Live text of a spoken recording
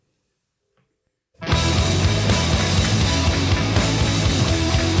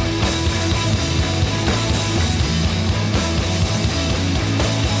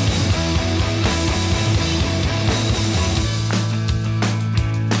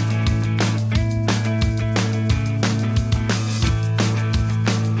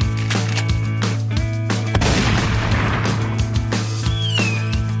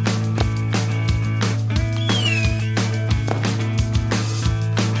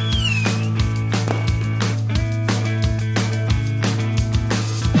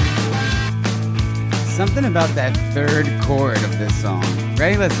Something about that third chord of this song.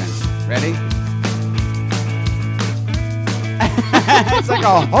 Ready? Listen. Ready? It's like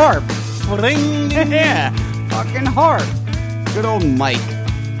a harp. Yeah. Fucking harp. Good old Mike.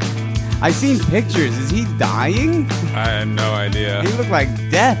 I seen pictures. Is he dying? I had no idea. He looked like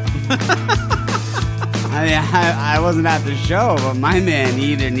death. I mean, I wasn't at the show, but my man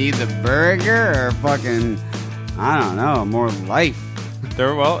either needs a burger or fucking, I don't know, more life.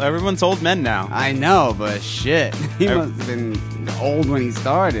 Everyone's old men now. I know, but shit. He must have been old when he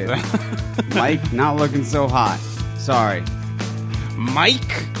started. Mike, not looking so hot. Sorry.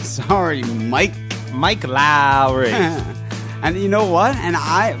 Mike? Sorry, Mike. Mike Lowry. And you know what? And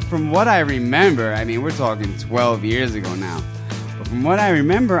from what I remember, I mean, we're talking 12 years ago now. But from what I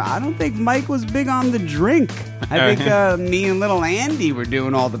remember, I don't think Mike was big on the drink. I think me and little Andy were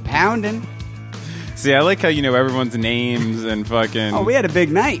doing all the pounding. See, I like how you know everyone's names and fucking... Oh, we had a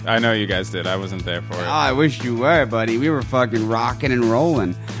big night. I know you guys did. I wasn't there for it. Oh, I wish you were, buddy. We were fucking rocking and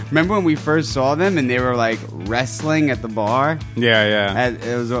rolling. Remember when we first saw them and they were like wrestling at the bar? Yeah.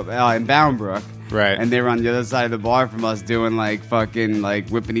 It was in Boundbrook. Right. And they were on the other side of the bar from us doing like fucking like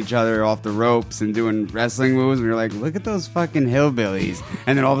whipping each other off the ropes and doing wrestling moves. And we were like, look at those fucking hillbillies.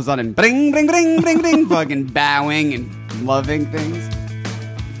 And then all of a sudden, bring, bring, bring, bring, bring, fucking bowing and loving things.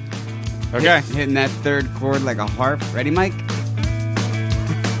 Okay. Hitting that third chord like a harp. Ready, Mike?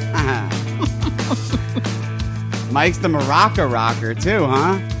 Mike's the maraca rocker too,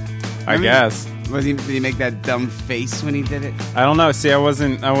 huh? I guess. Did he make that dumb face when he did it? I don't know. See, I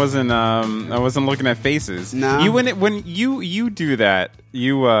wasn't looking at faces. No. When you do that,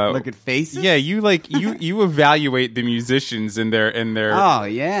 you look at faces. Yeah, you evaluate the musicians in their. Oh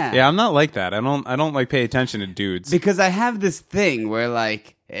yeah. Yeah, I'm not like that. I don't like pay attention to dudes. Because I have this thing where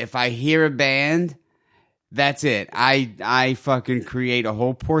like if I hear a band, that's it. I fucking create a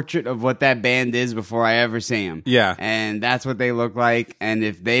whole portrait of what that band is before I ever see them. Yeah. And that's what they look like. And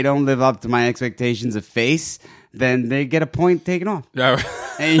if they don't live up to my expectations of face, then they get a point taken off.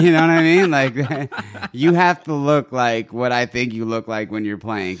 And you know what I mean? Like, you have to look like what I think you look like when you're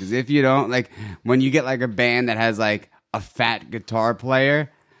playing. Because if you don't, like, when you get like a band that has like a fat guitar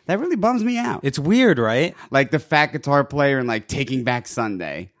player, that really bums me out. It's weird, right? Like the fat guitar player in like Taking Back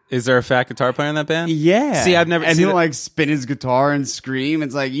Sunday. Is there a fat guitar player in that band? Yeah. See, I've never and seen he'll like spin his guitar and scream.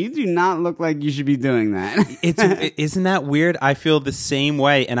 It's like, you do not look like you should be doing that. Isn't that weird? I feel the same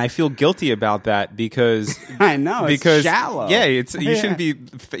way, and I feel guilty about that because I know it's shallow. Yeah, you shouldn't be.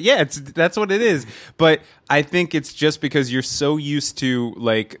 Yeah, that's what it is. But I think it's just because you're so used to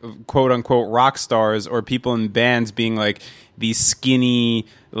like quote unquote rock stars or people in bands being like these skinny,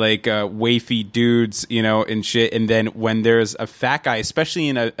 like wafy dudes, you know, and shit. And then when there's a fat guy, especially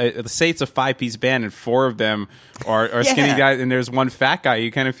in say it's a 5-piece band and 4 of them are skinny guys, and there's one fat guy,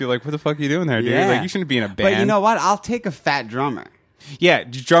 you kind of feel like, what the fuck are you doing there, dude? Yeah. Like, you shouldn't be in a band. But you know what? I'll take a fat drummer. Yeah,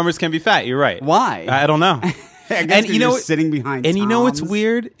 drummers can be fat. You're right. Why? I don't know. I guess and you know, sitting behind. And you know what's toms.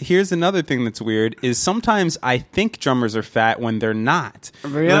 weird? Here's another thing that's weird: is sometimes I think drummers are fat when they're not.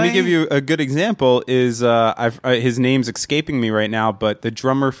 Really? Let me give you a good example. Is his name's escaping me right now, but the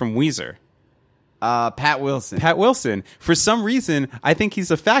drummer from Weezer. Pat Wilson. Pat Wilson. For some reason, I think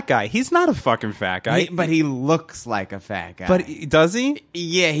he's a fat guy. He's not a fucking fat guy. But he looks like a fat guy. But does he?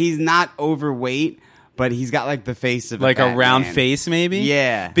 Yeah, he's not overweight, but he's got like the face of like a fat round man. face, maybe.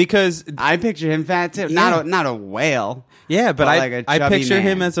 Yeah, because I picture him fat too. Yeah. Not a whale. Yeah, but like a I chubby picture man.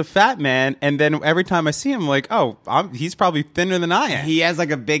 him as a fat man, and then every time I see him, I'm like, oh, he's probably thinner than I am. He has like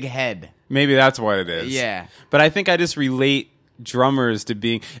a big head. Maybe that's what it is. Yeah. But I think I just relate drummers to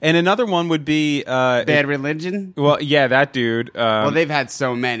being... And another one would be... Bad Religion? Well, yeah, that dude. Well, they've had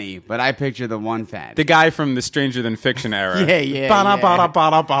so many, but I picture the one fat. The guy from the Stranger Than Fiction era. Yeah.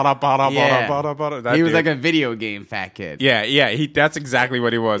 He was like a video game fat kid. Yeah. That's exactly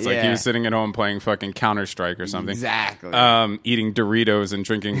what he was. Like, he Yeah. was sitting at home playing fucking Counter-Strike or something. Exactly. Eating Doritos and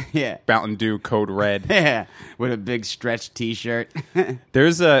drinking Yeah. Mountain Dew Code Red. Yeah, with a big stretch T-shirt.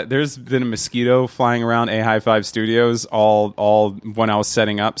 There's been a mosquito flying around A High Five Studios all when I was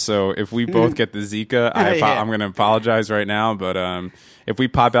setting up. So if we both get the Zika, I'm going to apologize right now. But if we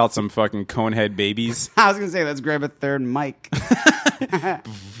pop out some fucking conehead babies, I was gonna say, let's grab a third mic. Yeah,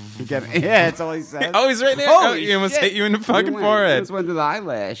 that's all he said. Oh, he's right there. Holy He almost shit. hit you in the fucking You forehead. just went to the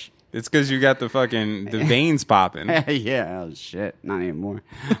eyelash. It's because you got the veins popping. Yeah, oh shit, not anymore.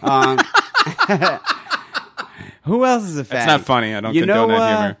 Who else is a fatty? That's not funny. I don't condone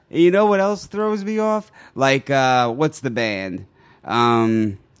that humor. You know what else throws me off? Like, what's the band?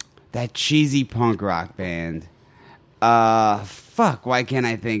 That cheesy punk rock band. fuck, why can't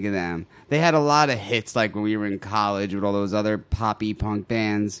I think of them? They had a lot of hits like when we were in college with all those other poppy punk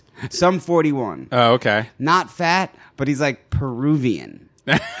bands. Sum 41. Oh, okay. Not fat, but he's like Peruvian.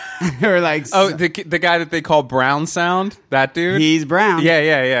 Or like the guy that they call Brown Sound, that dude. He's brown.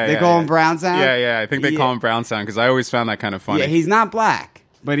 Yeah. They call him Brown Sound. Yeah. I think they call him Brown Sound because I always found that kind of funny. Yeah, he's not black,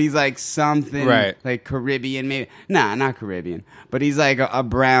 but he's like something right. like Caribbean, maybe. Nah, not Caribbean, but he's like a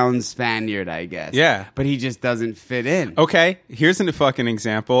brown Spaniard, I guess. Yeah, but he just doesn't fit in. Okay, here's a fucking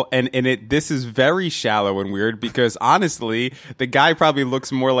example, and this is very shallow and weird because honestly, the guy probably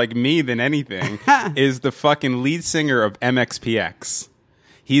looks more like me than anything. Is the fucking lead singer of MXPX.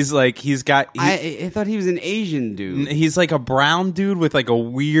 I thought he was an Asian dude. He's like a brown dude with like a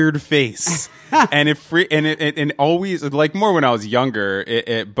weird face, and it always like more when I was younger.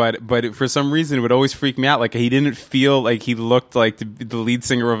 But for some reason it would always freak me out. Like he didn't feel like he looked like the lead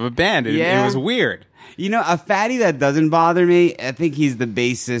singer of a band. It was weird. You know, a fatty that doesn't bother me. I think he's the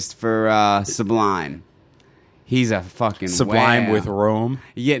bassist for Sublime. He's a fucking Sublime whale. With Rome.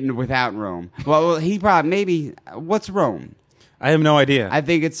 Yeah, without Rome. Well, he probably maybe. What's Rome? I have no idea. I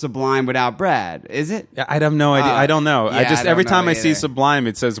think it's Sublime without Brad. Is it? I have no idea. I don't know. Yeah, every time I see Sublime,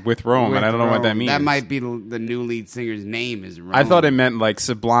 it says with Rome, and I don't know what that means. That might be the new lead singer's name is Rome. I thought it meant like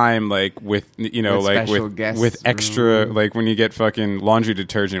Sublime, like with with extra, like when you get fucking laundry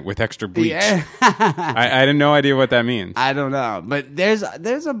detergent with extra bleach. Yeah. I had no idea what that means. I don't know, but there's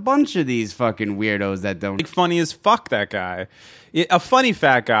a bunch of these fucking weirdos that don't. Like funny as fuck, that guy. A funny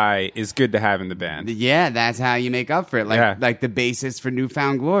fat guy is good to have in the band. Yeah, that's how you make up for it. Like the bassist for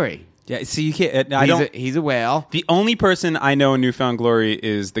Newfound Glory. Yeah, see, you can't. He's a whale. The only person I know in Newfound Glory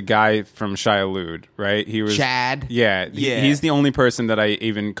is the guy from Shia Lude, right? He was Chad. Yeah. He's the only person that I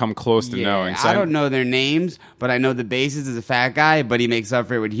even come close to knowing. So I don't know their names, but I know the bassist is a fat guy, but he makes up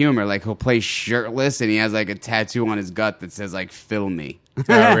for it with humor. Like he'll play shirtless, and he has like a tattoo on his gut that says like "Fill me."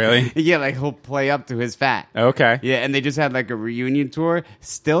 Oh, really? Yeah, like he'll play up to his fat. Okay. Yeah, and they just had like a reunion tour.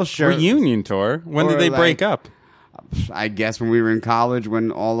 Still shirtless. Reunion tour? When did they break up? I guess when we were in college, when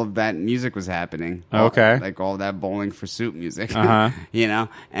all of that music was happening. Okay. Like all that Bowling for Soup music. Uh-huh. You know?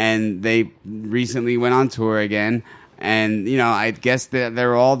 And they recently went on tour again. And, you know, I guess that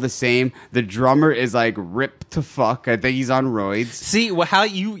they're all the same. The drummer is like ripped to fuck. I think he's on roids. See, how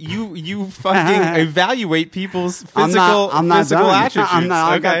you fucking evaluate people's physical attributes.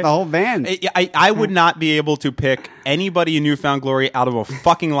 I got the whole band. I would not be able to pick anybody in Newfound Glory out of a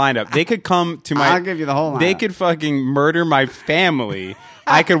fucking lineup. They could come to my... I'll give you the whole lineup. They could fucking murder my family.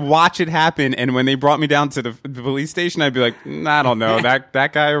 I could watch it happen, and when they brought me down to the police station, I'd be like, I don't know.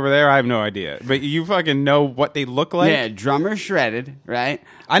 That guy over there, I have no idea. But you fucking know what they look like? Yeah, drummer shredded, right?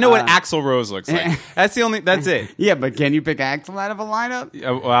 I know what Axl Rose looks like. That's it. Yeah, but can you pick Axl out of a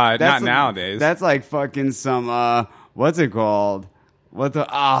lineup? Not nowadays. That's like fucking some, what's it called?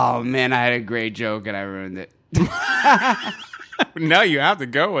 Oh, man, I had a great joke, and I ruined it. No, you have to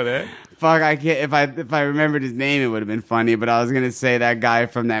go with it. Fuck, I can't. If I remembered his name, it would have been funny. But I was gonna say that guy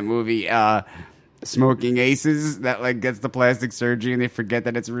from that movie, Smoking Aces, that like gets the plastic surgery and they forget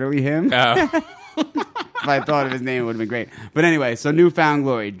that it's really him. Oh. If I thought of his name, it would have been great. But anyway, so Newfound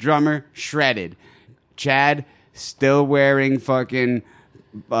Glory, drummer shredded, Chad still wearing fucking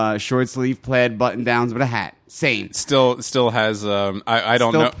short sleeve plaid button downs with a hat. Same. Still has I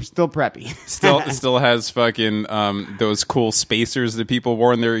don't know. Still preppy. still has fucking those cool spacers that people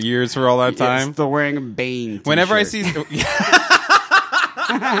wore in their ears for all that time. Yeah, still wearing a Bane t-shirt. Whenever I see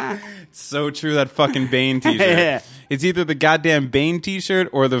so true, that fucking Bane t-shirt. Yeah. It's either the goddamn Bane t-shirt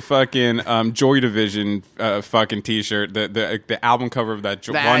or the fucking Joy Division fucking t-shirt. The album cover of that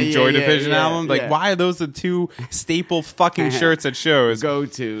Joy Division album. Like, why are those the two staple fucking shirts at shows?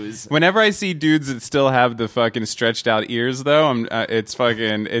 Go-tos. Whenever I see dudes that still have the fucking stretched out ears, though,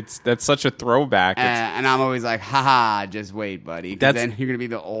 that's such a throwback. And I'm always like, haha, just wait, buddy. Because then you're gonna be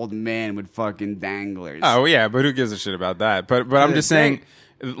the old man with fucking danglers. Oh yeah, but who gives a shit about that? But I'm just saying.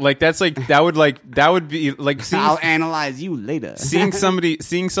 Like that would be like I'll analyze you later. seeing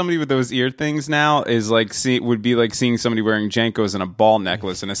somebody with those ear things now is like would be like seeing somebody wearing Jankos and a ball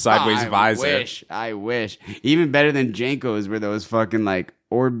necklace and a sideways visor. I wish. Even better than Jankos were those fucking like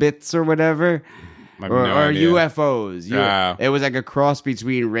orbits or whatever. Or UFOs. It was like a cross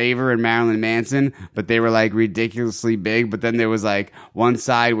between Raver and Marilyn Manson, but they were like ridiculously big. But then there was like one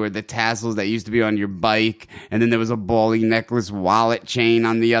side where the tassels that used to be on your bike, and then there was a balling necklace wallet chain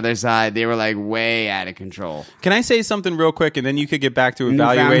on the other side. They were like way out of control. Can I say something real quick, and then you could get back to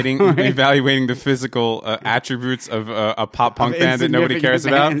evaluating the physical attributes of a pop punk band that nobody cares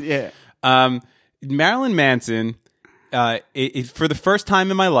about? Yeah. Marilyn Manson, for the first time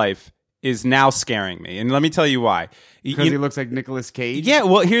in my life, is now scaring me, and let me tell you why. Because he looks like Nicolas Cage. Yeah,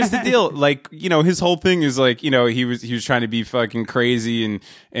 well, here's the deal. Like, his whole thing is like, he was trying to be fucking crazy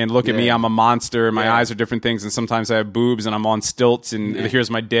and look at me, I'm a monster, and my eyes are different things, and sometimes I have boobs, and I'm on stilts, and here's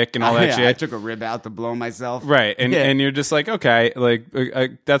my dick, and all that shit. I took a rib out to blow myself. Right, and you're just like, okay, like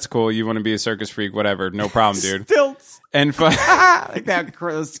that's cool. You want to be a circus freak, whatever, no problem, dude. Stilts. And like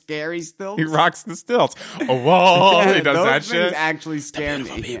those scary stilts. He rocks the stilts. Oh, whoa, he does those that things shit. Actually scare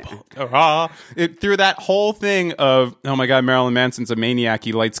me. Through that whole thing of, oh my God, Marilyn Manson's a maniac.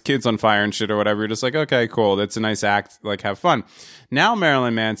 He lights kids on fire and shit or whatever. You're just like, okay, cool. That's a nice act. Like, have fun. Now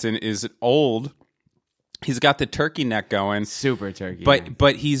Marilyn Manson is old. He's got the turkey neck going. Super turkey.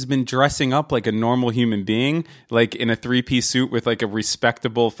 But he's been dressing up like a normal human being, like in a 3-piece suit with like a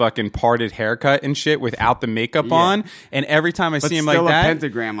respectable fucking parted haircut and shit without the makeup on. And every time I see him like that, still a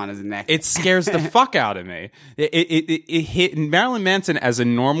pentagram on his neck. It scares the fuck out of me. It hit Marilyn Manson as a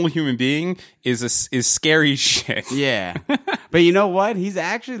normal human being is scary shit. Yeah. But you know what? He's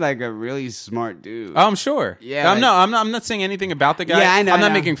actually like a really smart dude. Oh, I'm sure. Yeah. I'm not saying anything about the guy. Yeah, I know. I'm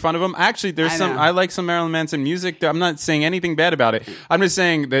not making fun of him. Actually, I like some Marilyn Manson music. I'm not saying anything bad about it. I'm just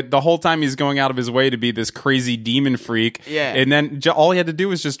saying that the whole time he's going out of his way to be this crazy demon freak. Yeah. And then all he had to do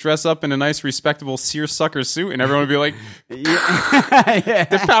was just dress up in a nice, respectable seersucker suit, and everyone would be like,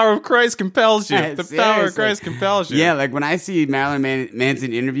 the power of Christ compels you. The power of Christ compels you. Yeah, like when I see Marilyn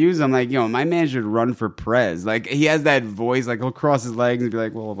Manson interviews, I'm like, my man should run for prez. Like, he has that voice, like, he'll cross his legs and be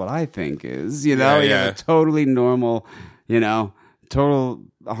like, well, what I think is, he has a totally normal, total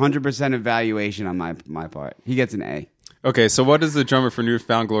 100% evaluation on my part. He gets an A. Okay, so what does the drummer for New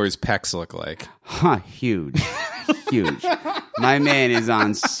Found Glory's pecs look like? Huge. Huge. My man is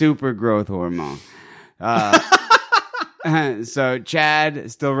on super growth hormone. So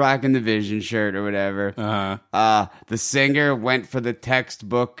Chad still rocking the Vision shirt or whatever. The singer went for the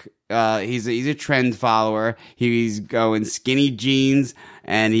textbook. He's a trend follower. He's going skinny jeans,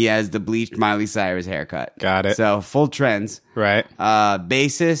 and he has the bleached Miley Cyrus haircut. Got it. So full trends. Right.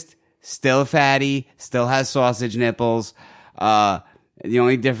 Bassist, still fatty, still has sausage nipples. The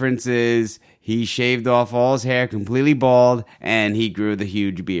only difference is he shaved off all his hair, completely bald, and he grew the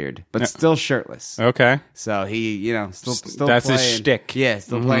huge beard, but still shirtless. Okay. So he, still that's playing, his shtick. Yeah,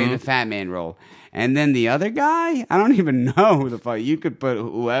 still playing the fat man role. And then the other guy, I don't even know who the fuck. You could put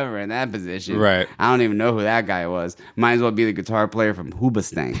whoever in that position. Right. I don't even know who that guy was. Might as well be the guitar player from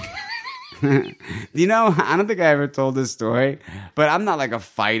Hoobastank. I don't think I ever told this story, but I'm not like a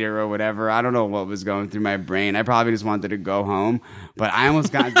fighter or whatever. I don't know what was going through my brain. I probably just wanted to go home, but I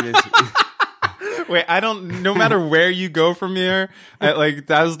almost got into this. Wait, no matter where you go from here, that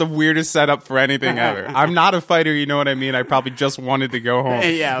was the weirdest setup for anything ever. I'm not a fighter, you know what I mean? I probably just wanted to go home.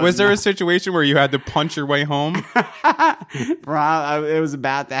 Yeah, was there a situation where you had to punch your way home? It was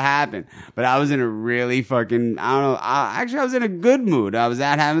about to happen, but I was in a really fucking, I don't know. Actually, I was in a good mood. I was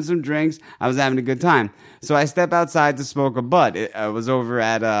out having some drinks. I was having a good time. So I step outside to smoke a butt. I was over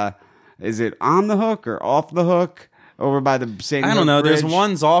at, is it On the Hook or Off the Hook? Over by the St. I don't know. Bridge. There's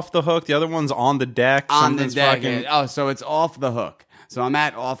one's off the hook. The other one's on the deck. On the deck. So it's Off the Hook. So I'm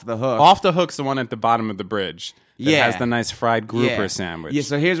at Off the Hook. Off the Hook's the one at the bottom of the bridge. That has the nice fried grouper sandwich. Yeah,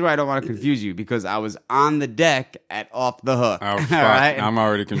 so here's where I don't want to confuse you, because I was on the deck at Off the Hook. Oh, fuck. Right? I'm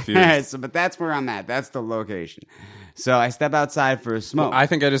already confused. All right, but that's where I'm at. That's the location. So I step outside for a smoke. Well, I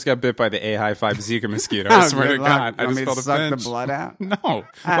think I just got bit by the A-high-5 Zika mosquito. I swear to God. I just felt a suck pinch. The blood out? No.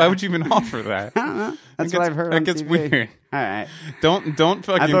 Why would you even offer that? I don't know. That's what I've heard. That gets weird. All right. Don't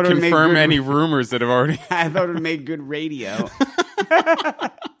fucking confirm any rumors that have already. I thought it would make good radio.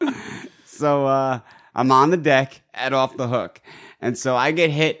 So I'm on the deck at Off the Hook. And so I get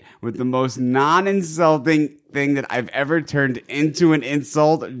hit with the most non-insulting thing that I've ever turned into an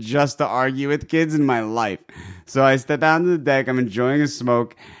insult just to argue with kids in my life. So I step out onto the deck, I'm enjoying a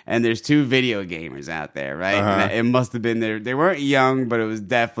smoke, and there's two video gamers out there, right? And it must have been they weren't young, but it was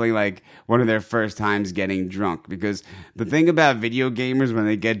definitely like one of their first times getting drunk. Because the thing about video gamers, when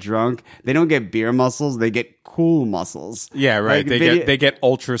they get drunk, they don't get beer muscles, they get cool muscles. Yeah, right. Like they get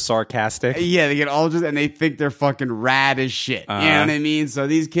ultra sarcastic. Yeah, they get ultra, and they think they're fucking rad as shit. You know what I mean? So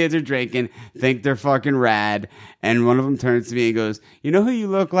these kids are drinking, think they're fucking rad, and one of them turns to me and goes, "You know who you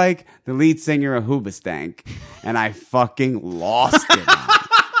look like? The lead singer of Hoobastank." And I fucking lost it.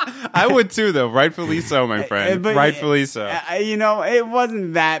 I would too, though. Rightfully so, my friend. Rightfully so. It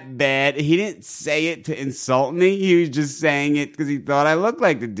wasn't that bad. He didn't say it to insult me. He was just saying it because he thought I looked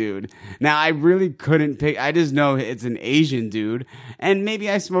like the dude. Now, I really couldn't pick. I just know it's an Asian dude. And maybe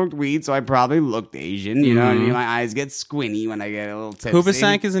I smoked weed, so I probably looked Asian. You know what I mean? My eyes get squinty when I get a little tipsy.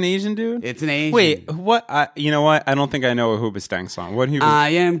 Hoobastank is an Asian dude? It's an Asian. Wait, what? You know what? I don't think I know a Hoobastank song. What? I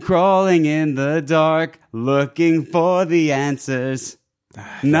am crawling in the dark, looking for the answers.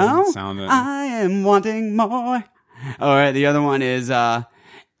 No? I am wanting more. All right, the other one is, I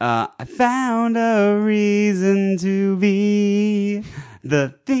found a reason to be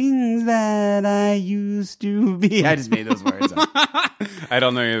the things that I used to be. I just made those words up. I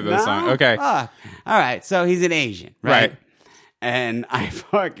don't know any of those songs. Okay. All right, so he's an Asian, right? And I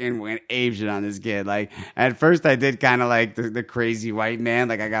fucking went apeshit on this kid. Like, at first I did kind of like the crazy white man.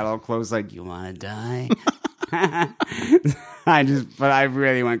 Like, I got all close, like, you want to die? But I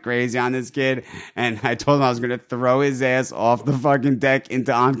really went crazy on this kid, and I told him I was going to throw his ass off the fucking deck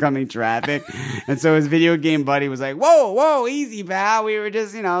into oncoming traffic. And so his video game buddy was like, whoa, easy, pal. We were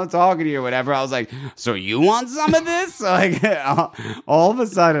just, talking to you or whatever. I was like, so you want some of this? So like, all of a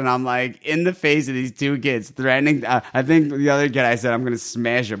sudden, I'm like in the face of these two kids threatening. I think the other kid, I said, I'm going to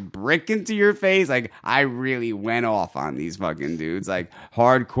smash a brick into your face. Like, I really went off on these fucking dudes, like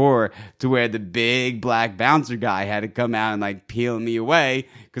hardcore, to where the big black bouncer guy had to come out and like peel me away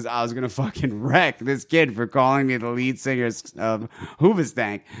because I was gonna fucking wreck this kid for calling me the lead singer of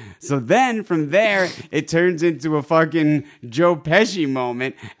Hoobastank. So then from there it turns into a fucking Joe Pesci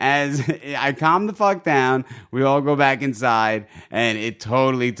moment as I calm the fuck down. We all go back inside, and it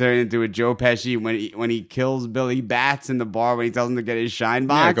totally turned into a Joe Pesci when he kills Billy Bats in the bar when he tells him to get his shine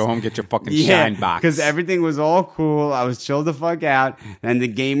box. Yeah, go home, get your fucking shine box. Because everything was all cool. I was chilled the fuck out, and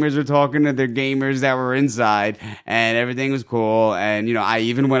the gamers were talking to their gamers that were inside, and everything was cool. And I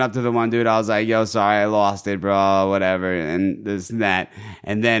even went up to the one dude. I was like, yo, sorry, I lost it, bro, whatever, and this and that.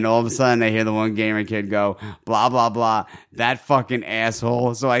 And then all of a sudden I hear the one gamer kid go, blah blah blah, that fucking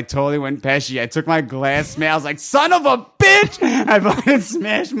asshole. So I totally went Pesci. I took my glass, I was like, son of a bitch. I fucking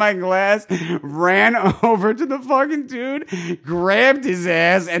smashed my glass, ran over to the fucking dude, grabbed his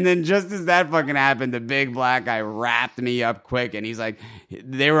ass, and then just as that fucking happened, the big black guy wrapped me up quick. And he's like,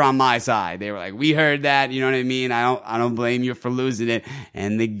 they were on my side. They were like, we heard that, you know what I mean? I don't blame you for losing it.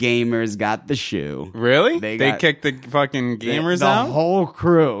 And the gamers got the shoe. Really? They kicked the fucking gamers out? The whole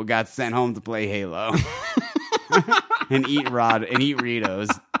crew got sent home to play Halo. and eat Ritos.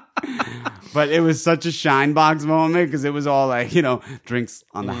 But it was such a shine box moment because it was all like, drinks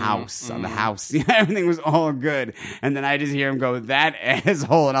on the house, on the house. Everything was all good. And then I just hear him go, that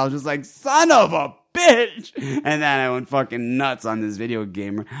asshole. And I was just like, son of a bitch. And then I went fucking nuts on this video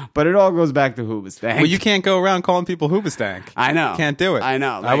gamer. But it all goes back to Hoobastank. Well, you can't go around calling people Hoobastank. I know. Can't do it. I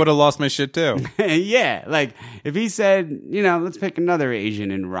know. I would have lost my shit too. Yeah. Like, if he said, let's pick another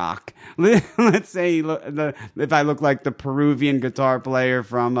Asian in rock. Let's say if I look like the Peruvian guitar player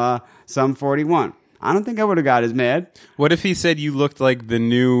from Sum 41. I don't think I would have got as mad. What if he said you looked like the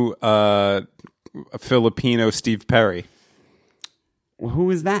new Filipino Steve Perry?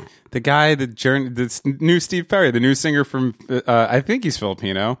 Who is that? The guy, the new Steve Perry, the new singer from, I think he's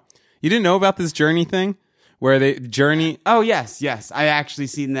Filipino. You didn't know about this Journey thing? Where they, Journey... Oh, yes. I actually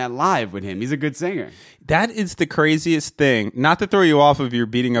seen that live with him. He's a good singer. That is the craziest thing. Not to throw you off of your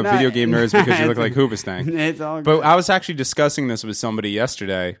beating up video game nerds because you look like Hoobastank. It's all good. But I was actually discussing this with somebody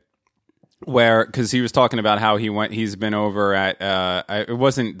yesterday. Because he was talking about how he's been over at, it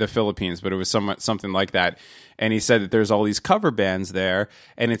wasn't the Philippines, but it was something like that. And he said that there's all these cover bands there,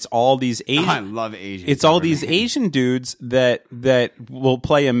 and it's all these Asian. I love Asian. It's all these Asian dudes that will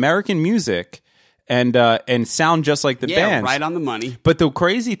play American music and sound just like the bands. Right on the money. But the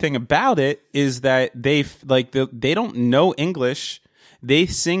crazy thing about it is that they don't know English. They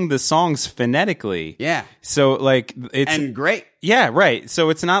sing the songs phonetically. Yeah. So like it's and great. Yeah, right. So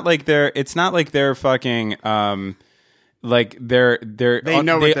it's not like they're fucking like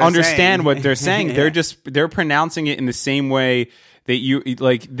they understand what they're saying. Yeah. They're pronouncing it in the same way that you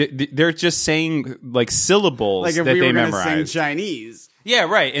like. They're just saying like syllables like if that we they were memorize. Sing Chinese. Yeah,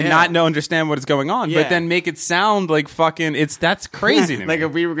 right, and not understand what is going on, but then make it sound like fucking. That's crazy to me. Like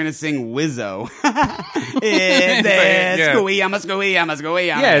if we were gonna sing Wizzo. Yeah,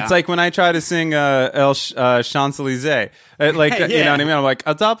 it's like when I try to sing El Champs-Élysées. You know what I mean? I'm like,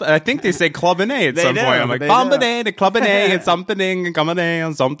 I think they say clubinate at some point. I'm like, bombinate, clubinate, and something,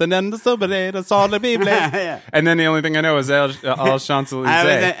 and something, and the subinate, it's all the people. And then the only thing I know is El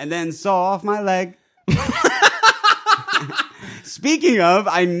Champs-Élysées. And then saw off my leg. Speaking of,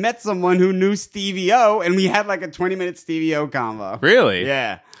 I met someone who knew Stevie O, and we had like a 20-minute Stevie O convo. Really?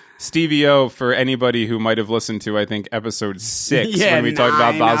 Yeah. Stevie O, for anybody who might have listened to, I think, episode 6, when we talked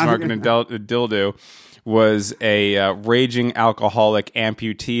about Bob's Market and Dildo, was a raging alcoholic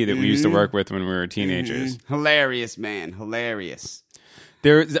amputee that we used to work with when we were teenagers. Hilarious, man. Hilarious.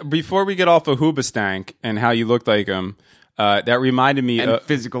 Before we get off of Hoobastank and how you looked like him, that reminded me of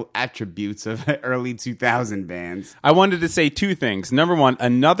physical attributes of early 2000 bands. I wanted to say two things. Number one,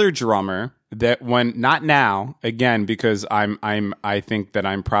 another drummer that not now, again, because I think that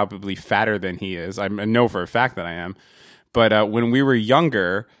I'm probably fatter than he is. I know for a fact that I am. But when we were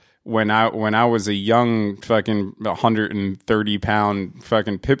younger, when I was a young fucking 130-pound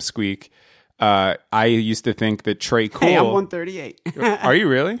fucking pipsqueak, I used to think that Tré Cool. Hey, I'm 138. Are you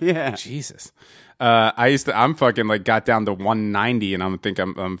really? Yeah. Jesus. I'm fucking like got down to 190, and I'm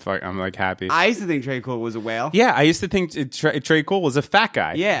like happy. I used to think Tré Cool was a whale. Yeah, I used to think Tré Cool was a fat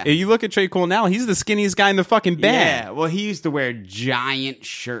guy. Yeah. You look at Tré Cool now; he's the skinniest guy in the fucking band. Yeah. Well, he used to wear giant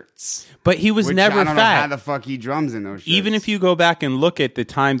shirts, but he was never I don't fat. know how the fuck he drums in those shirts. Even if you go back and look at the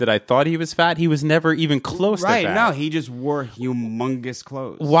time that I thought he was fat, he was never even close to fat. Right? No, he just wore humongous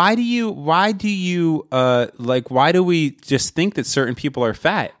clothes. Why do we just think that certain people are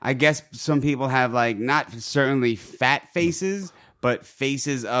fat? I guess some people have not certainly fat faces, but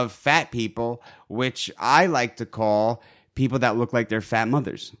faces of fat people, which I like to call people that look like their fat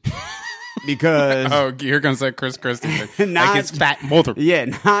mothers. Because here comes that Chris Christie thing. Like his fat mother.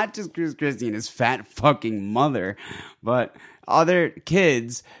 Yeah, not just Chris Christie and his fat fucking mother, but other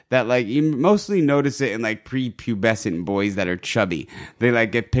kids that you mostly notice it in prepubescent boys that are chubby. They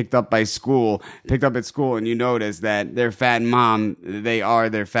get picked up at school, and you notice that their fat mom, they are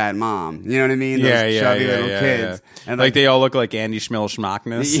their fat mom. You know what I mean? Those chubby little kids. Yeah. And they all look like Andy Schmill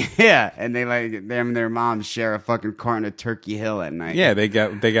Schmackness. Yeah, and they them and their moms share a fucking carton of Turkey Hill at night. Yeah, they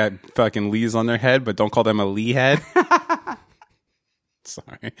got fucking Lees on their head, but don't call them a Lee head.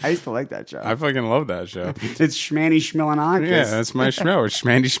 Sorry. I used to like that show. I fucking love that show. It's Schmanny Schmillanakis. Yeah, that's my show. It's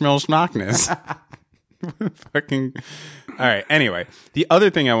Schmandy Schmill Schmackness. Fucking. All right. Anyway, the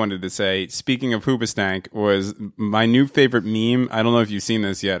other thing I wanted to say, speaking of Hoobastank, was my new favorite meme. I don't know if you've seen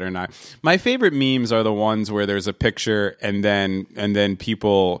this yet or not. My favorite memes are the ones where there's a picture and then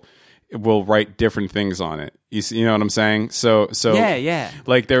people will write different things on it. You know what I'm saying? So yeah.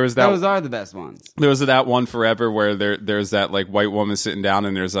 There was that. Those are the best ones. There was that one forever where there's that white woman sitting down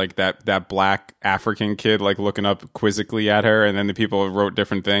and there's that black African kid looking up quizzically at her, and then the people wrote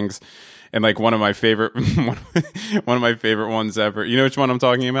different things. And one of my favorite ones ever. You know which one I'm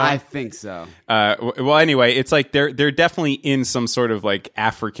talking about? I think so. Well, anyway, it's they're definitely in some sort of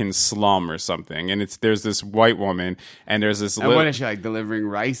African slum or something, and there's this white woman, and there's this. And what is she delivering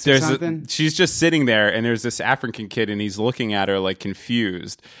rice or something? She's just sitting there, and there's this African kid, and he's looking at her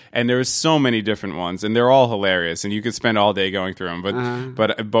confused. And there's so many different ones, and they're all hilarious, and you could spend all day going through them.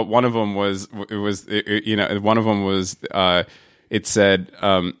 But one of them was it said.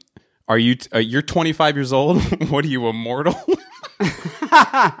 You're 25 years old? What are you, immortal?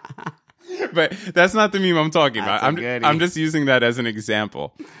 But that's not the meme I'm talking about. I'm just using that as an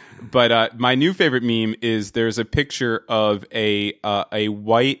example. But my new favorite meme is there's a picture of a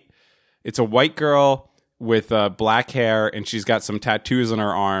white girl with black hair, and she's got some tattoos on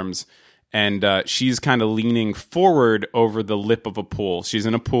her arms. And she's kind of leaning forward over the lip of a pool. She's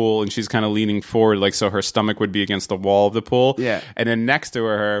in a pool, and she's kind of leaning forward, so her stomach would be against the wall of the pool. Yeah. And then next to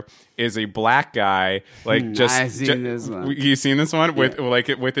her is a black guy, I've seen this one. You seen this one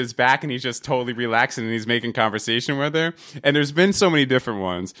with his back, and he's just totally relaxing, and he's making conversation with her. And there's been so many different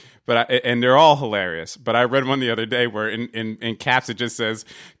ones, and they're all hilarious. But I read one the other day where in caps it just says,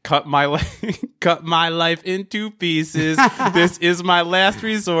 "Cut my life into pieces. This is my last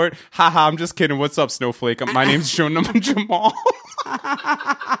resort. Haha, I'm just kidding. What's up, Snowflake? My name's Shonam Jamal."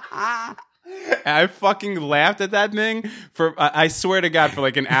 And I fucking laughed at that thing I swear to God, for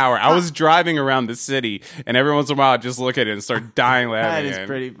an hour. I was driving around the city, and every once in a while I'd just look at it and start dying laughing. That is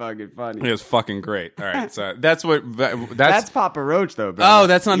pretty fucking funny. It was fucking great. All right, so that's Papa Roach, though, bro. Oh,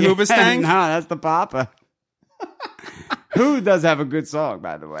 that's not Hoobastank? No, that's the Papa. Who does have a good song,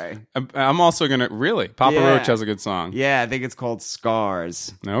 by the way? I'm also gonna Papa Roach has a good song. Yeah, I think it's called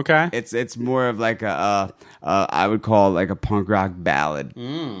Scars. Okay, it's more of I would call a punk rock ballad.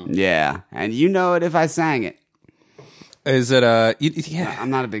 Yeah, and you know it if I sang it. Is it yeah? I'm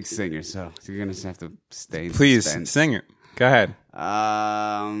not a big singer, so you're gonna have to stay. Please sing it. Go ahead.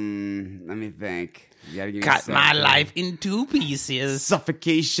 Let me think. You gotta give Cut my life in 2 pieces.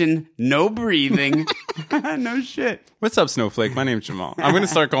 Suffocation, no breathing. No shit. What's up, Snowflake? My name's Jamal. I'm going to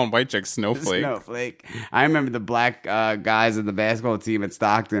start calling white chicks Snowflake. Snowflake. I remember the black guys of the basketball team at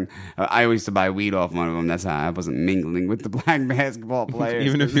Stockton. I used to buy weed off one of them. That's how I wasn't mingling with the black basketball players.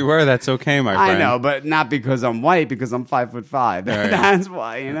 Even if you were, that's okay, my friend. I know, but not because I'm white, because I'm 5'5". That's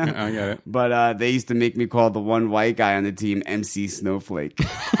why, you know? I get it. But they used to make me call the one white guy on the team MC Snowflake.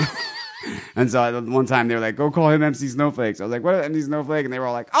 And so one time they were like, go call him MC Snowflake. So I was like, what is MC Snowflake? And they were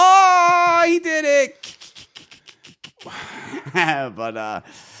all like, oh, he did it. But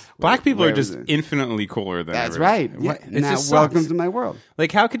black people are just infinitely cooler than that's everybody. right. Yeah. It Now, just welcome sucks. to my world.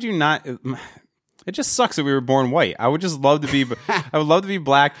 Like, how could you not? It just sucks that we were born white. I would just love to be. I would love to be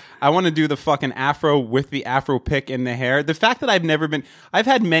black. I want to do the fucking afro with the afro pick in the hair. The fact that I've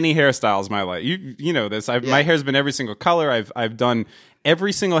had many hairstyles in my life. You know this. My hair's been every single color. I've done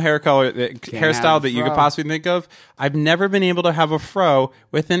every single hairstyle that you could possibly think of. I've never been able to have a fro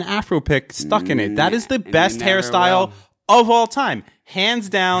with an afro pick stuck in it. That is the best hairstyle of all time, hands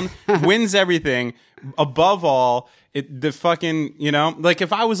down. Wins everything. Above all. The fucking, you know, like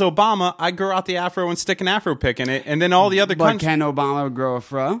if I was Obama, I'd grow out the afro and stick an afro pick in it, and then all the other countries. But can Obama grow a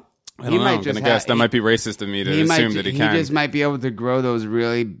fro? I don't know. I'm going to guess that might be racist of me to assume that he can. He just might be able to grow those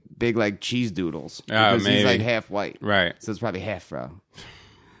really big, like, cheese doodles. Because he's, like, half white. Right. So it's probably half fro.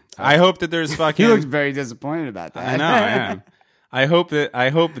 I hope that there's fucking... He looks very disappointed about that. I know, I am. I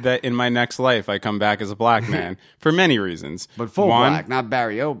hope that in my next life I come back as a black man for many reasons. But full black, not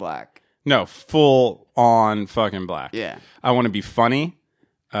Barry O black. No, full on fucking black. Yeah. I want to be funny.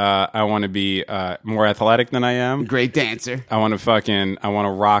 I want to be more athletic than I am. Great dancer. I want to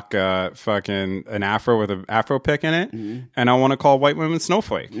rock fucking an afro with an afro pick in it, and I want to call white women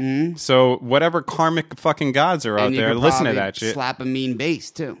snowflake. So whatever karmic fucking gods are out there, listen to that shit. Slap a mean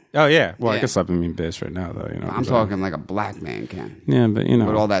bass too. Oh yeah, well I can slap a mean bass right now though. You know, I'm talking like a black man can. Yeah, but you know,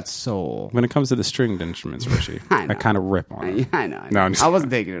 with all that soul. When it comes to the stringed instruments, Richie, I kind of rip on it. I know. No, I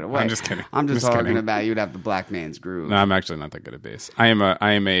wasn't taking it away. I'm just kidding. I'm just talking about you'd have the black man's groove. No, I'm actually not that good at bass. I am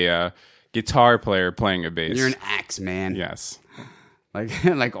a guitar player playing a bass. You're an axe man. Yes.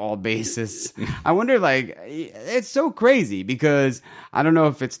 Like all bassists. I wonder, like, it's so crazy because I don't know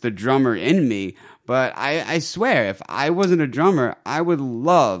if it's the drummer in me, but I swear if I wasn't a drummer, I would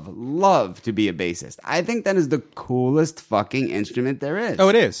love to be a bassist. I think that is the coolest fucking instrument there is. Oh,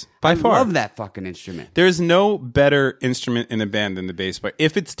 it is. By far. I love that fucking instrument. There's no better instrument in a band than the bass player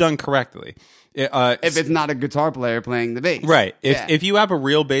if it's done correctly. If it's not a guitar player playing the bass. Right. If you have a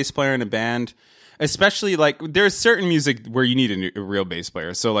real bass player in a band, especially like there's certain music where you need a real bass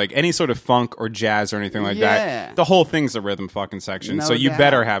player. So like any sort of funk or jazz or anything like that, the whole thing's a rhythm fucking section. No so you doubt.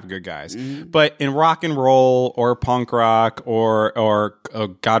 better have good guys. But in rock and roll or punk rock or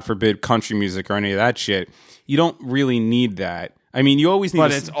God forbid country music or any of that shit, you don't really need that. I mean, you always need.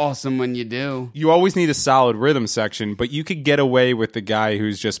 But it's awesome when you do. You always need a solid rhythm section, but you could get away with the guy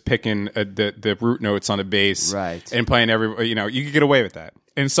who's just picking the root notes on a bass, right, and playing every. You know, you could get away with that.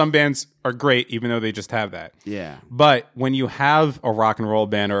 And some bands are great, even though they just have that. Yeah. But when you have a rock and roll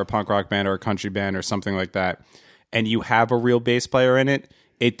band or a punk rock band or a country band or something like that, and you have a real bass player in it,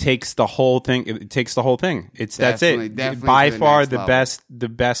 it takes the whole thing. That's it. By far the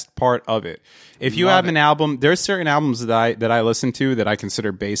best part of it. If you have an album, there's certain albums that I listen to that I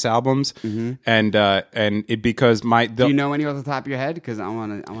consider bass albums, and it because do you know any off the top of your head? Because I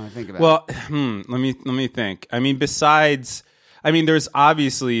want to think about. Well, let me think. I mean, there's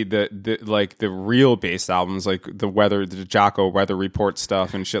obviously the real bass albums, like the Jocko Weather Report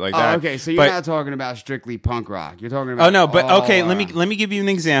stuff and shit like that. Okay, so you're not talking about strictly punk rock. You're talking about. Oh no, but okay, let me give you an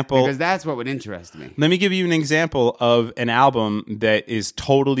example because that's what would interest me. Let me give you an example of an album that is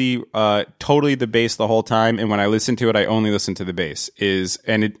totally the bass the whole time, and when I listen to it, I only listen to the bass.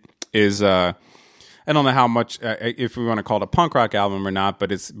 I don't know how much if we want to call it a punk rock album or not,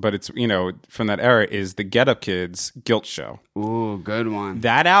 but it's you know from that era is the Get Up Kids Guilt Show. Ooh, good one.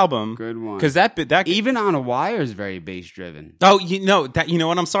 That album, good one. Because that even On a Wire is very bass driven. Oh, you know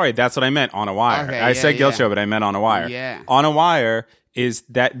what? I'm sorry. That's what I meant. On a Wire. Okay, I said Guilt Show, but I meant On a Wire. Yeah. On a Wire is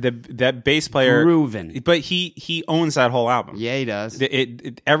that bass player grooving, but he owns that whole album. Yeah, he does.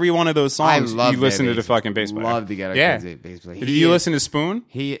 Every one of those songs, you listen to the fucking bass player. Love to get a bass player. Did you listen to Spoon?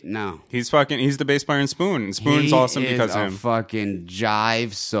 No. He's the bass player in Spoon. And Spoon's awesome because of him. Fucking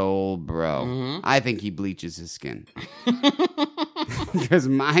jive soul, bro. I think he bleaches his skin because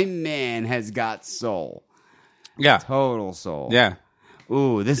my man has got soul. Yeah, total soul. Yeah.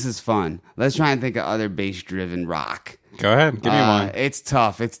 Ooh, this is fun. Let's try and think of other bass driven rock. Go ahead, give me one. It's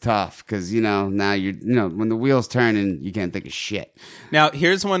tough because now you're when the wheels turning, you can't think of shit. Now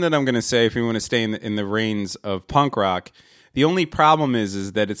here's one that I'm going to say if we want to stay in the reins of punk rock. The only problem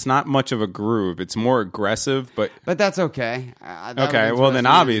is that it's not much of a groove. It's more aggressive, but that's okay. Okay, well then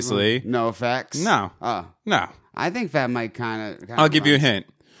obviously no effects. No, no. I think that might kind of. I'll give you a hint.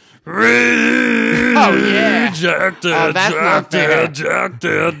 Oh yeah, Rejected, that's not fair.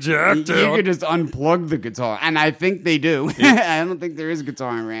 rejected. You could just unplug the guitar, and I think they do. I don't think there is a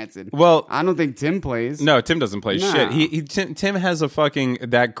guitar in Rancid. Well, I don't think Tim plays. No, Tim doesn't play No. shit. Tim has a fucking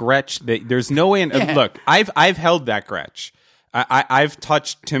that Gretsch that there's no way. Look, I've held that Gretsch. I've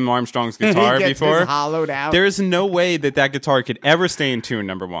touched Tim Armstrong's guitar He gets before. his hollowed out. There's no way that guitar could ever stay in tune.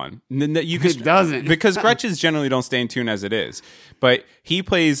 Number one, It doesn't. because Gretches generally don't stay in tune as it is. But he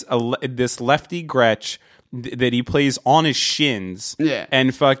plays this lefty Gretsch that he plays on his shins. Yeah.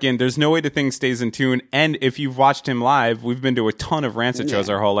 And fucking, there's no way the thing stays in tune. And if you've watched him live, we've been to a ton of Rancid shows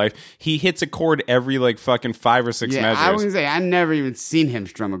our whole life. He hits a chord every like fucking 5 or 6 measures. I was gonna say I've never even seen him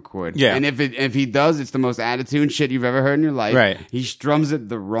strum a chord. Yeah. And if he does, it's the most out-of-tune shit you've ever heard in your life. Right. He strums it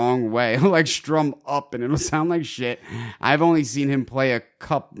the wrong way. He'll like strum up and it'll sound like shit. I've only seen him play a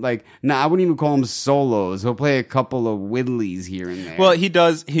couple I wouldn't even call them solos. He'll play a couple of whittlies here and there. Well, he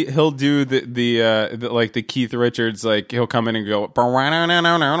does. He'll do the like the Keith Richards. Like he'll come in and go. You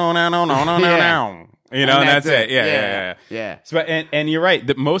know, and that's it. Yeah. So, and you're right.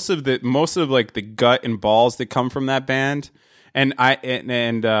 That most of like the gut and balls that come from that band, and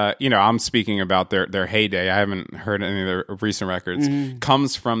I'm speaking about their heyday. I haven't heard any of their recent records.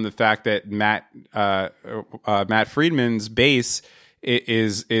 Comes from the fact that Matt Friedman's bass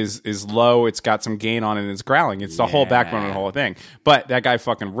is low. It's got some gain on it. And it's growling. It's the whole backbone of the whole thing. But that guy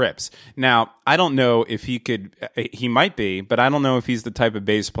fucking rips. Now I don't know if he could. He might be, but I don't know if he's the type of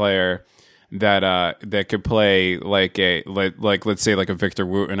bass player that could play like let's say like a Victor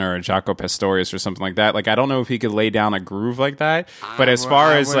Wooten or a Jaco Pastorius or something like that. Like I don't know if he could lay down a groove like that. But as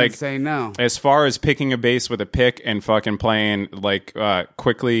far as like say no. As far as picking a bass with a pick and fucking playing like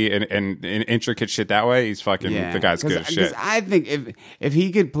quickly and intricate shit that way, he's fucking the guy's good as shit. I think if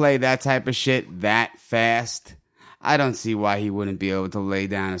he could play that type of shit that fast, I don't see why he wouldn't be able to lay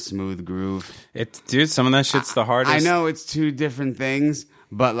down a smooth groove. Dude, some of that shit's the hardest. I know it's two different things,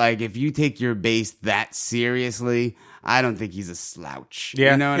 but like if you take your bass that seriously, I don't think he's a slouch.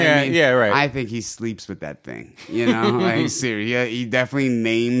 Yeah, you know what I mean? Yeah, right. I think he sleeps with that thing. You know, like serious. Yeah, he definitely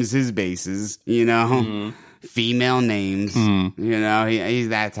names his basses. You know, female names. You know, he's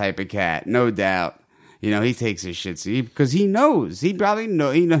that type of cat, no doubt. You know, he takes his shit because he knows. He probably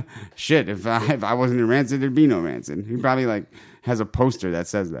know. Shit, if I wasn't in Rancid, there'd be no Rancid. He probably like has a poster that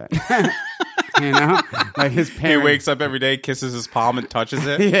says that. You know, like his parents. He wakes up every day, kisses his palm, and touches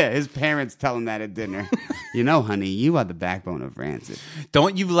it. Yeah, his parents tell him that at dinner. You know, honey, you are the backbone of Rancid.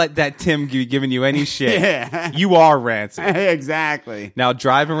 Don't you let that Tim be giving you any shit. Yeah. You are Rancid. Exactly. Now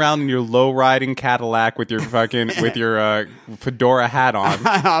drive around in your low riding Cadillac with your fucking with your fedora hat on.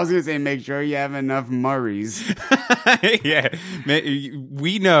 I was gonna say, make sure you have enough Murrays. Yeah,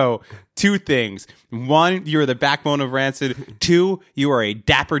 we know 2 things. 1, you're the backbone of Rancid. 2, you are a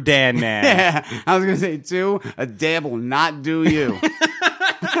Dapper Dan man. Yeah, I was gonna say 2, a dab will not do you.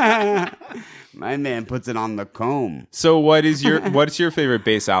 My man puts it on the comb. So what's your favorite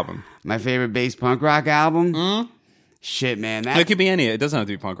bass album? My favorite bass punk rock album? Shit, man. It could be any. It doesn't have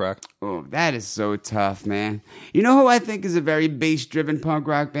to be punk rock. Oh, that is so tough, man. You know who I think is a very bass-driven punk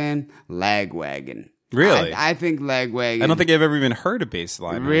rock band? Lagwagon. Really? I think Lagwagon. I don't think I've ever even heard a bass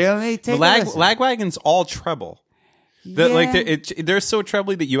line. Really? Take a listen. Lagwagon's all treble. They're so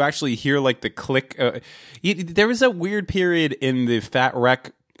trebly that you actually hear like the click. There was a weird period in the Fat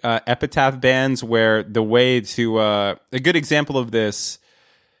Wreck Epitaph bands where the way to a good example of this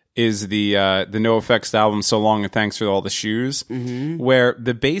is the NoFX album "So Long and Thanks for All the Shoes," where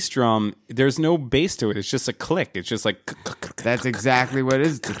the bass drum, there's no bass to it. It's just a click. It's just like that's exactly what it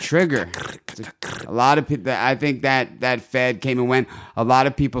is. It's a trigger. A lot of people. I think that fad came and went. A lot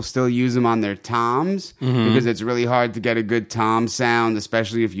of people still use them on their toms because it's really hard to get a good tom sound,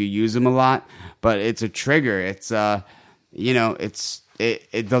 especially if you use them a lot. But it's a trigger. It's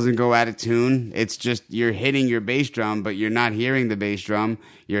It doesn't go out of tune. It's just you're hitting your bass drum, but you're not hearing the bass drum.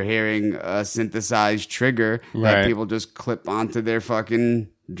 You're hearing a synthesized trigger that people just clip onto their fucking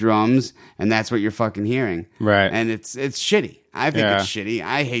drums, and that's what you're fucking hearing. Right. And it's shitty. I think it's shitty.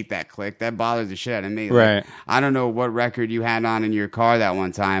 I hate that click. That bothers the shit out of me. Right. I don't know what record you had on in your car that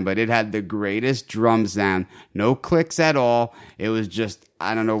one time, but it had the greatest drum sound. No clicks at all. It was just,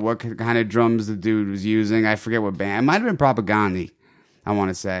 I don't know what kind of drums the dude was using. I forget what band. It might have been Propaganda, I want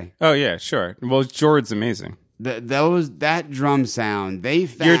to say. Oh, yeah, sure. Well, Jord's amazing. that drum sound they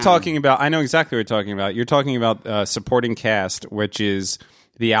found. You're talking about. I know exactly what you're talking about. You're talking about Supporting Cast, which is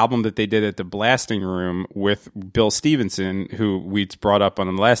the album that they did at the Blasting Room with Bill Stevenson, who we brought up on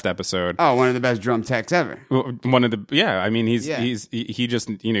the last episode. Oh, one of the best drum techs ever. One of the I mean, he just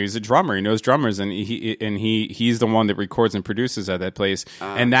he's a drummer. He knows drummers, and he's the one that records and produces at that place.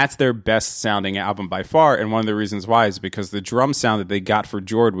 And that's their best sounding album by far. And one of the reasons why is because the drum sound that they got for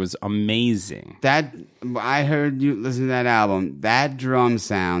Jord was amazing. That I heard you listen to that album. That drum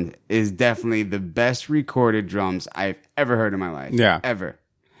sound is definitely the best recorded drums I've ever heard in my life. Yeah, ever.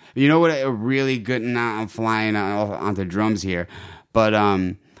 You know what? A really good. Now I'm flying onto drums here, but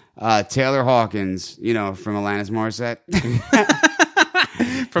Taylor Hawkins, you know, from Alanis Morissette,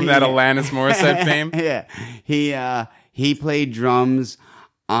 from that Alanis Morissette fame. Yeah, he played drums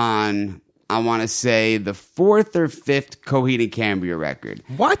on, I want to say, the 4th or 5th Coheed and Cambria record.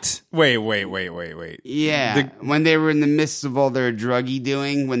 What? Wait. Yeah, when they were in the midst of all their druggy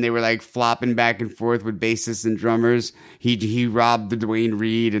doing, when they were like flopping back and forth with bassists and drummers, he robbed the Dwayne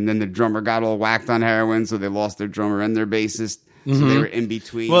Reed, and then the drummer got all whacked on heroin, so they lost their drummer and their bassist. So they were in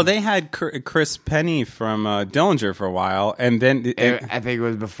between. Well, they had Chris Penny from Dillinger for a while, and then I think it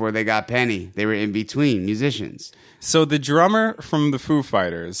was before they got Penny. They were in between musicians. So the drummer from the Foo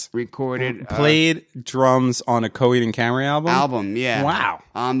Fighters played drums on a Coheed and Cambria album. Yeah. Wow.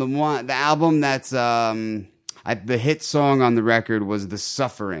 On the album that's the hit song on the record was "The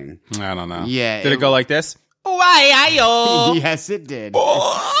Suffering." I don't know. Yeah. Did it go like this? Why-yo? Yes, it did.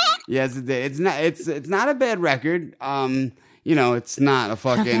 Yes, it did. It's not a bad record. You know, it's not a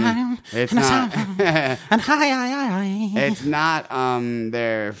fucking. It's not. It's not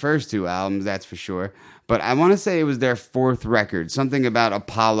their first 2 albums, that's for sure. But I want to say it was their 4th record. Something about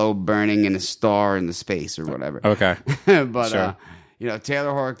Apollo burning in a star in the space or whatever. Okay. But sure. You know,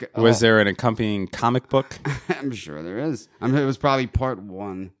 Taylor Hawkins. Was there an accompanying comic book? I'm sure there is. It was probably part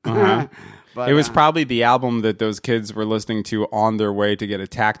 1. Uh-huh. But, it was probably the album that those kids were listening to on their way to get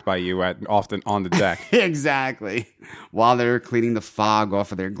attacked by you often on the deck. Exactly. While they were cleaning the fog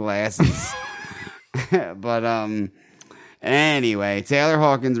off of their glasses. But anyway, Taylor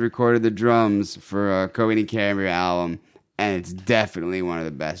Hawkins recorded the drums for a Coheed and Cambria album, and it's definitely one of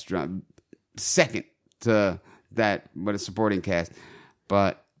the best drums. Second to that, but a supporting cast.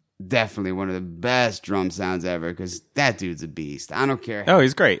 But definitely one of the best drum sounds ever, because that dude's a beast. I don't care. Oh,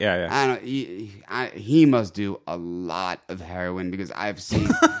 he's great. Yeah. I don't. He must do a lot of heroin, because I've seen.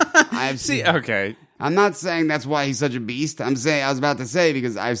 Okay. I'm not saying that's why he's such a beast. I was about to say,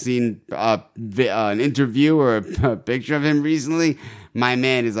 because I've seen an interview or a picture of him recently. My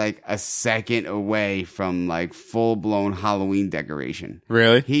man is like a second away from like full blown Halloween decoration.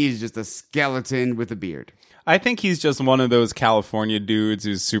 Really? He's just a skeleton with a beard. I think he's just one of those California dudes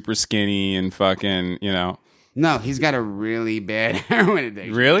who's super skinny and fucking, you know. No, he's got a really bad heroin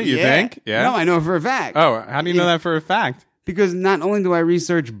addiction. Really? You think? Yeah. No, I know for a fact. Oh, how do you know that for a fact? Because not only do I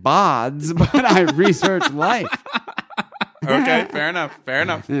research bods, but I research life. Okay, fair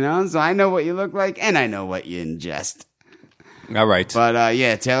enough. You know, so I know what you look like, and I know what you ingest. All right. But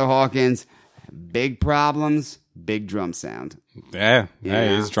yeah, Taylor Hawkins, big problems, big drum sound. Yeah,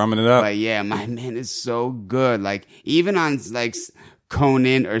 he's drumming it up. But yeah, my man is so good. Like, even on like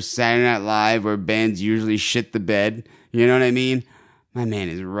Conan or Saturday Night Live, where bands usually shit the bed, you know what I mean? My man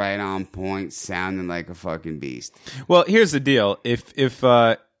is right on point, sounding like a fucking beast. Well, here's the deal: if Dave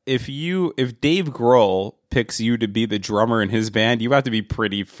Grohl picks you to be the drummer in his band, you have to be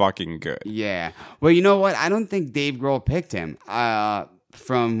pretty fucking good. Yeah. Well, you know what? I don't think Dave Grohl picked him.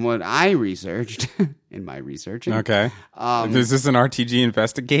 From what I researched in my researching. Okay. Is this an RTG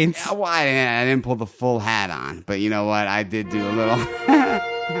Investigates? Well, I didn't pull the full hat on, but you know what? I did do a little.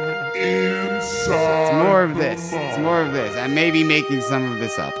 It's more of this. I may be making some of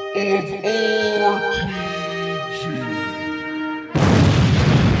this up.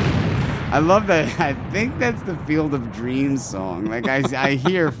 I love that. I think that's the Field of Dreams song. Like, I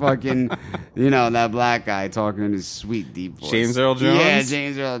hear fucking, you know, that black guy talking in his sweet, deep voice. James Earl Jones? Yeah,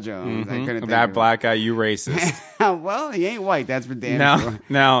 James Earl Jones. Mm-hmm. I couldn't think that black guy, you racist. Well, he ain't white. That's for damn sure.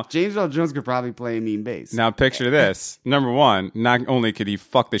 Now, James Earl Jones could probably play a mean bass. Now, picture this. Number one, not only could he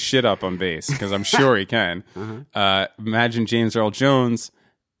fuck the shit up on bass, because I'm sure he can. Imagine James Earl Jones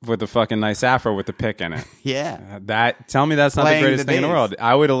with a fucking nice afro with the pick in it. Yeah. Tell me that's not Playing the greatest thing in the world.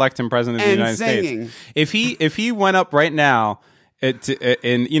 I would elect him president of the United singing. States. If he went up right now And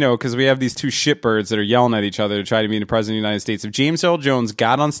because we have these two shitbirds that are yelling at each other to try to be the president of the United States. If James Earl Jones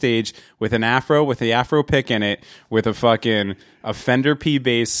got on stage with an afro, with the afro pick in it, with a fucking Fender P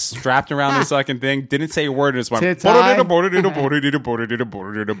bass strapped around this fucking thing, didn't say a word, and just went,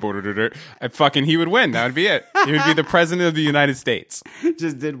 fucking, he would win. That would be it. He would be the president of the United States.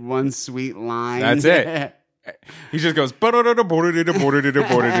 Just did one sweet line. That's it. He just goes, and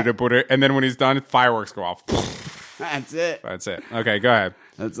then when he's done, fireworks go off. That's it. That's it. Okay, go ahead.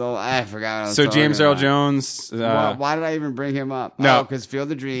 That's all. I forgot what I was So talking James Earl about. Jones. Why did I even bring him up? No. Because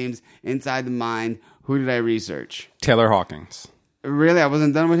Field of Dreams, Inside the Mind. Who did I research? Taylor Hawkins. Really? I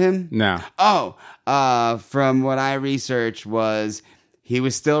wasn't done with him? No. Oh, from what I researched was he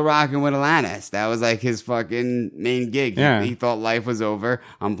was still rocking with Alanis. That was like his fucking main gig. Yeah. He thought life was over.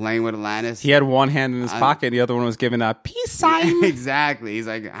 I'm playing with Alanis. He had one hand in his pocket, the other one was giving a peace sign. Exactly. He's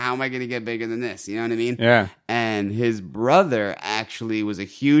like, how am I going to get bigger than this? You know what I mean? Yeah. And his brother actually was a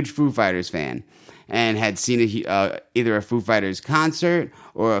huge Foo Fighters fan and had seen either a Foo Fighters concert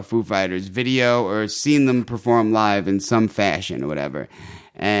or a Foo Fighters video or seen them perform live in some fashion or whatever.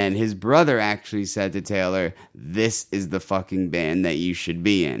 And his brother actually said to Taylor, this is the fucking band that you should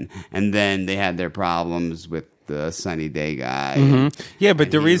be in. And then they had their problems with the Sunny Day guy. Mm-hmm. Yeah,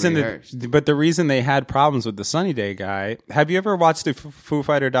 but the rehearsed. reason they had problems with the Sunny Day guy, have you ever watched the Foo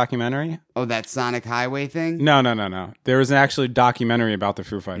Fighter documentary? Oh, that Sonic Highway thing? No. There was actually a documentary about the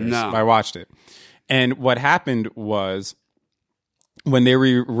Foo Fighters. No. I watched it. And what happened was, when they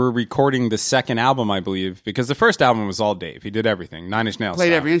were recording the second album, I believe, because the first album was all Dave. He did everything. Nine Inch Nails Played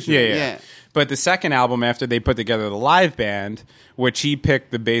style. every instrument, yeah. But the second album, after they put together the live band, which he picked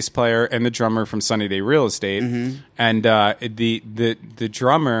the bass player and the drummer from Sunny Day Real Estate, and the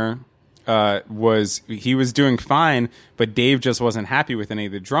drummer he was doing fine, but Dave just wasn't happy with any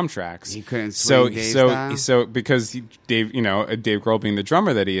of the drum tracks. He couldn't swing Dave's style? So because Dave Grohl being the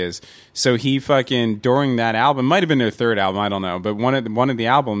drummer that he is, so he fucking, during that album, might have been their third album, I don't know, but one of the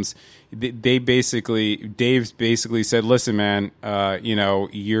albums, Dave basically said, "Listen, man,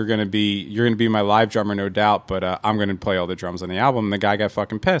 you're gonna be my live drummer, no doubt, but I'm gonna play all the drums on the album." And the guy got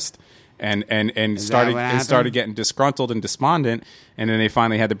fucking pissed. And started getting disgruntled and despondent, and then they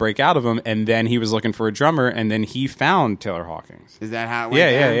finally had to break out of him, and then he was looking for a drummer, and then he found Taylor Hawkins. Is that how it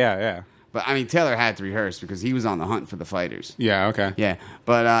went down? Yeah. But I mean, Taylor had to rehearse because he was on the hunt for the fighters. Yeah, okay. Yeah,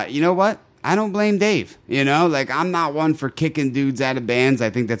 but you know what? I don't blame Dave. I'm not one for kicking dudes out of bands.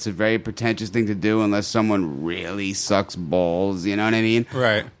 I think that's a very pretentious thing to do unless someone really sucks balls. You know what I mean?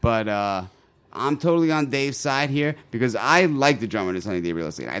 Right. But I'm totally on Dave's side here because I like the drummer in Sunny Day Real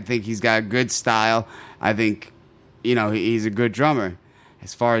Estate. I think he's got a good style. I think, he's a good drummer.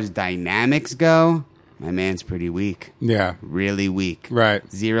 As far as dynamics go, my man's pretty weak. Yeah. Really weak. Right.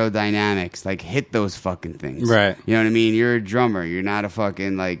 Zero dynamics. Like, hit those fucking things. Right. You know what I mean? You're a drummer. You're not a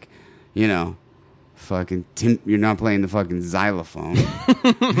fucking, you're not playing the fucking xylophone. You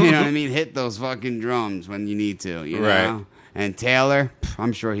know what I mean? Hit those fucking drums when you need to, you know? Right. And Taylor,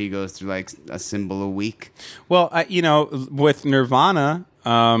 I'm sure he goes through like a cymbal a week. Well, with Nirvana,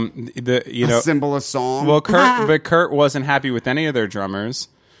 A cymbal a song. Well, Kurt wasn't happy with any of their drummers,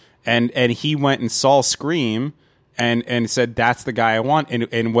 and he went and saw Scream, and said that's the guy I want,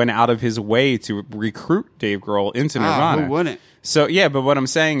 and went out of his way to recruit Dave Grohl into Nirvana. Who wouldn't? So yeah, but what I'm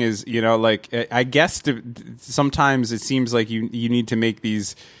saying is, I guess sometimes it seems like you need to make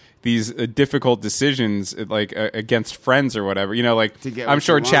these difficult decisions against friends or whatever, I'm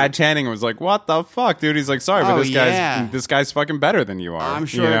sure Chad Channing was like, what the fuck, dude? He's like, sorry, but this guy's fucking better than you are. I'm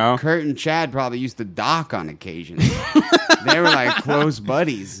sure Kurt and Chad probably used to dock on occasion. They were like close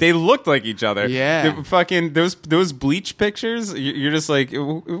buddies. They looked like each other. Yeah. The fucking those bleach pictures, you're just like,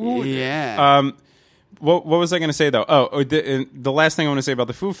 yeah. What was I going to say though? The last thing I want to say about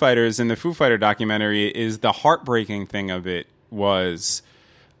the Foo Fighters and the Foo Fighter documentary is the heartbreaking thing of it was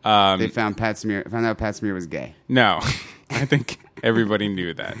they found out Pat Smear was gay. No, I think everybody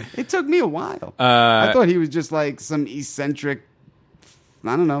knew that. It took me a while. I thought he was just like some eccentric,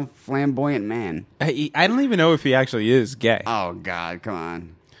 I don't know, flamboyant man. I don't even know if he actually is gay. Oh God, come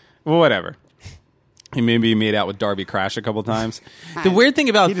on. Well, whatever. He maybe made out with Darby Crash a couple times. The weird thing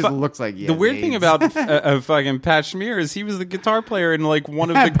about he just looks like the weird thing about fucking Pat Smear is he was the guitar player in like one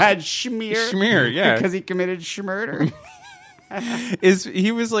of the Pat Schmear, yeah, because he committed schmurder.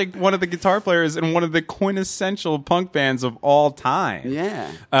 He was like one of the guitar players in one of the quintessential punk bands of all time.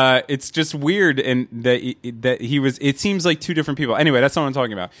 Yeah, it's just weird, and that he was. It seems like two different people. Anyway, that's what I'm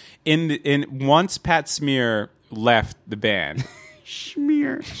talking about. Once Pat Smear left the band.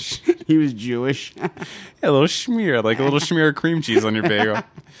 Schmear. He was Jewish. A little schmear, like a little schmear of cream cheese on your bagel.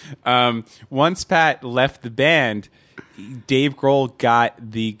 Once Pat left the band, Dave Grohl got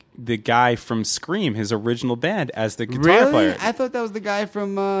the guy from Scream, his original band, as the guitar player. I thought that was the guy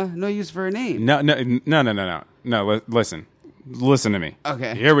from No Use for a Name. No. Listen to me.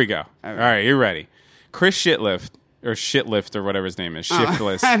 Okay. Here we go. All right, you're ready. Chris Shitlift or whatever his name is,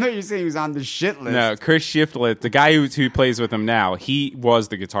 Shiftless. I thought you were saying he was on the shit list. No, Chris Shiftless, the guy who plays with him now, he was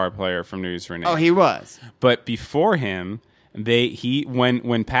the guitar player from No Use for a Name. Oh, he was. But before him,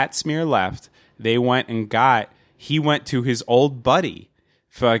 when Pat Smear left, he went to his old buddy,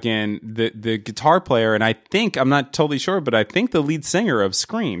 fucking the guitar player, and I'm not totally sure, but I think the lead singer of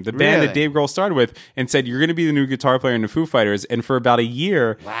Scream, the band that Dave Grohl started with, and said, "You're going to be the new guitar player in the Foo Fighters." And for about a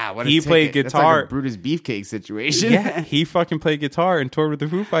year, he played guitar. That's like a Brutus Beefcake situation. Yeah, he fucking played guitar and toured with the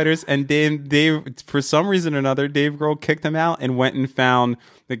Foo Fighters, and then Dave, for some reason or another, Dave Grohl kicked him out and went and found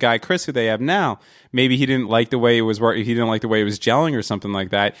the guy Chris, who they have now. Maybe he didn't like the way it was working. He didn't like the way it was gelling or something like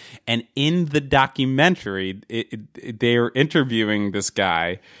that. And in the documentary, they're interviewing this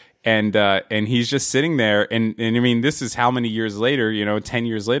guy, and he's just sitting there. And I mean, this is how many years later? 10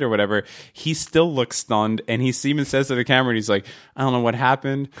 years later, whatever. He still looks stunned, and he even says to the camera, and he's like, "I don't know what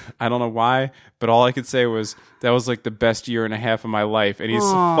happened. I don't know why, but all I could say was that was like the best year and a half of my life." And he's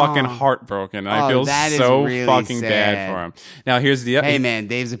fucking heartbroken. I feel so really fucking sad. Bad for him. Now here's the hey man,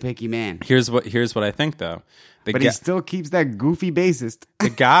 Dave's a picky man. Here's what I think though. But he still keeps that goofy bassist. The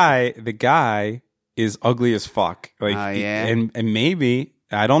guy is ugly as fuck. Like, and maybe,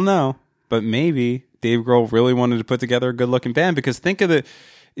 I don't know, but maybe Dave Grohl really wanted to put together a good looking band, because think of the,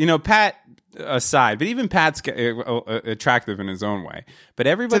 Pat aside, but even Pat's attractive in his own way. But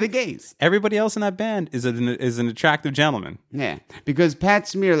everybody, to the gays, everybody else in that band is an attractive gentleman. Yeah, because Pat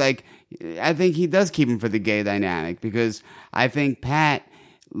Smear, I think he does keep him for the gay dynamic, because I think Pat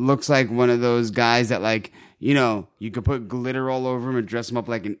looks like one of those guys that you could put glitter all over him and dress him up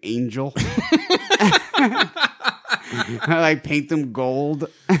like an angel. Paint them gold.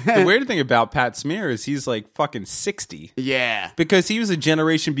 The weird thing about Pat Smear is he's like fucking 60. Yeah. Because he was a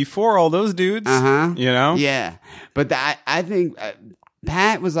generation before all those dudes. Uh-huh. Yeah. But I think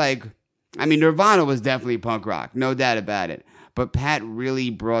Pat was Nirvana was definitely punk rock. No doubt about it. But Pat really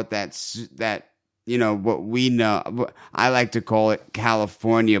brought that what we know, I like to call it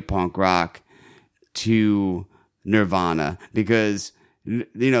California punk rock, to Nirvana, because they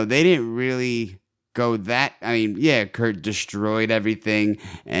didn't really go that. Kurt destroyed everything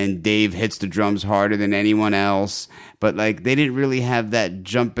and Dave hits the drums harder than anyone else, but they didn't really have that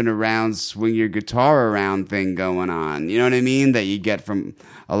jumping around, swing your guitar around thing going on. You know what I mean? That you get from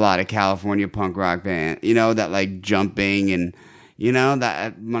a lot of California punk rock band. That jumping and.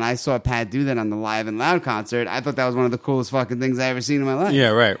 That when I saw Pat do that on the Live and Loud concert, I thought that was one of the coolest fucking things I ever seen in my life. Yeah,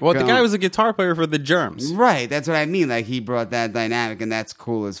 right. Well, the guy was a guitar player for the Germs. Right. That's what I mean. He brought that dynamic, and that's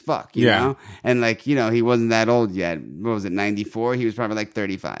cool as fuck, you know? And, he wasn't that old yet. What was it, 94? He was probably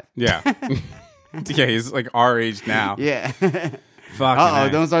 35. Yeah. Yeah, he's our age now. Yeah.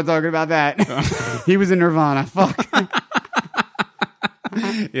 Fuck. Don't start talking about that. He was in Nirvana. Fuck.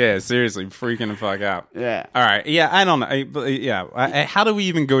 Yeah, seriously, freaking the fuck out. Yeah. All right. Yeah, I don't know. How do we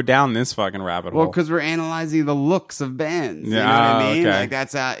even go down this fucking rabbit hole? Well, because we're analyzing the looks of bands. Yeah, you know what I mean? Okay.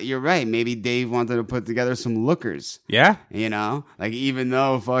 That's you're right. Maybe Dave wanted to put together some lookers. Yeah. Even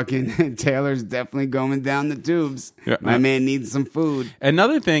though fucking Taylor's definitely going down the tubes. Yeah. My man needs some food.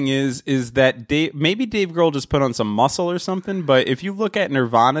 Another thing is that maybe Dave Grohl just put on some muscle or something, but if you look at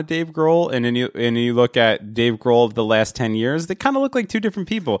Nirvana Dave Grohl and then you look at Dave Grohl of the last 10 years, they kind of look like two different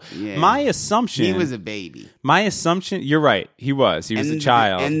people. Yeah. My assumption... He was a baby. My assumption... You're right. He was. He was a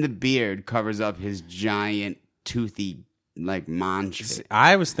child. And the beard covers up his giant, toothy, monster.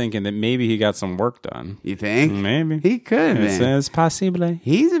 I was thinking that maybe he got some work done. You think? Maybe. He could, man. It's possible.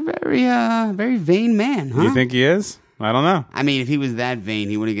 He's a very vain man, huh? You think he is? I don't know. If he was that vain,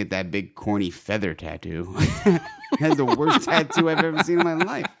 he wouldn't get that big, corny feather tattoo. That's the worst tattoo I've ever seen in my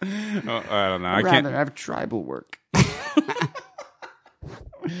life. Oh, I don't know. I'd rather have tribal work.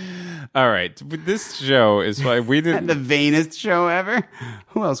 All right, this show is why we didn't the vainest show ever.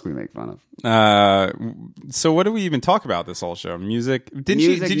 Who else can we make fun of? So what do we even talk about this whole show? Music? Did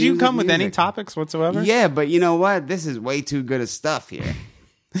you come with any topics whatsoever? Yeah, but you know what? This is way too good of stuff here.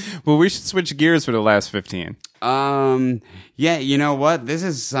 Well, we should switch gears for the last 15. Yeah, you know what? This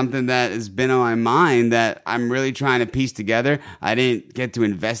is something that has been on my mind that I'm really trying to piece together. I didn't get to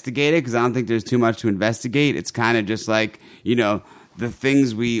investigate it because I don't think there's too much to investigate. It's kind of just the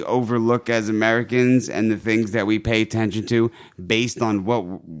things we overlook as Americans and the things that we pay attention to based on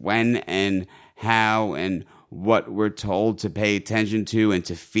when and how and what we're told to pay attention to and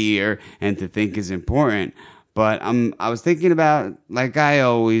to fear and to think is important. But I was thinking about, like I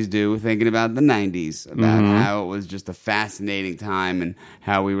always do, thinking about the 90s, about how it was just a fascinating time and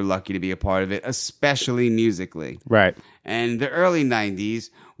how we were lucky to be a part of it, especially musically. Right. And the early 90s,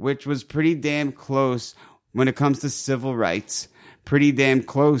 which was pretty damn close when it comes to civil rights, pretty damn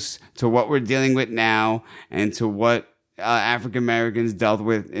close to what we're dealing with now and to what African Americans dealt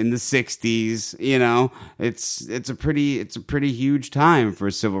with in the 60s. You know, it's a pretty huge time for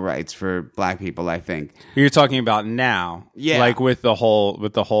civil rights for black people, I think. You're talking about now. Yeah. Like with the whole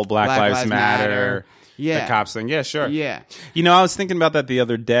Black Lives Matter. Yeah. The cops thing. Yeah, sure. Yeah. You know, I was thinking about that the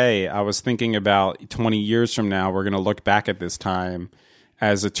other day. I was thinking about 20 years from now, we're going to look back at this time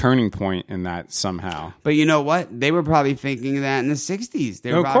as a turning point in that somehow. But you know what? They were probably thinking of that in the 60s.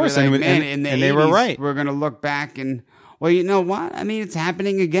 They were of course. Like, and in the 80s, they were right. We're going to look back and, well, you know what? I mean, it's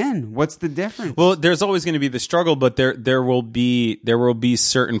happening again. What's the difference? Well, there's always going to be the struggle, but there will be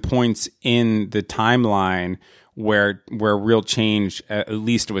certain points in the timeline where real change at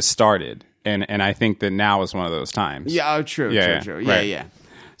least was started. And I think that now is one of those times. Yeah, oh, true. Yeah. Yeah.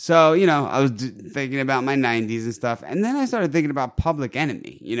 So, you know, I was thinking about my 90s and stuff. And then I started thinking about Public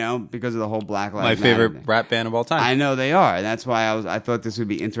Enemy, you know, because of the whole Black Lives Matter. My favorite rap band of all time. I know they are. That's why I thought this would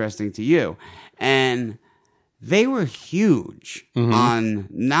be interesting to you. And they were huge on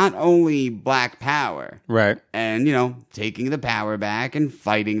not only Black Power. Right. And, you know, taking the power back and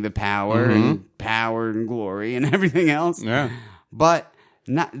fighting the power and power and glory and everything else. Yeah. But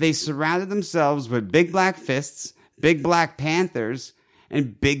they surrounded themselves with big black fists, big Black Panthers,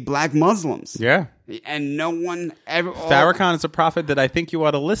 and big black Muslims. Yeah. And no one ever... Farrakhan is a prophet that I think you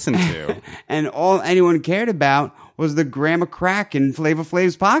ought to listen to. And all anyone cared about was the gram of crack in Flavor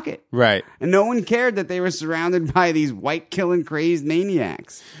Flav's pocket. Right. And no one cared that they were surrounded by these white-killing crazed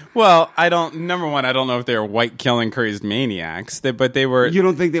maniacs. Well, number one, I don't know if they were white-killing crazed maniacs, but they were... You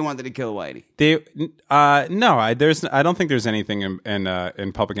don't think they wanted to kill Whitey? No, I don't think there's anything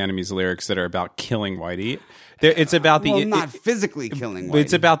in Public Enemy's lyrics that are about killing Whitey. It's about not physically killing Whitey.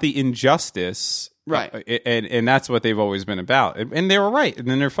 It's about the injustice. Right. And that's what they've always been about. And they were right. And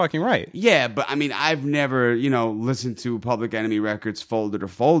then they're fucking right. Yeah, but I mean, I've never, listened to Public Enemy records folder to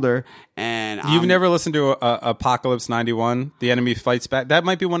folder. And you've never listened to Apocalypse 91, The Enemy Fights Back? That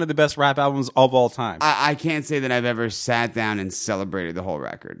might be one of the best rap albums of all time. I can't say that I've ever sat down and celebrated the whole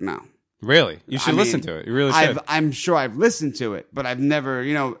record. No. Really? You should listen to it. You really should. I'm sure I've listened to it, but I've never,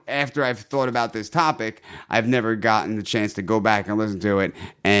 after I've thought about this topic, I've never gotten the chance to go back and listen to it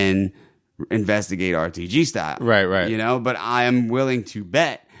and investigate RTG style. Right. But I am willing to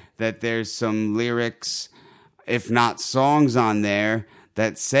bet that there's some lyrics, if not songs on there,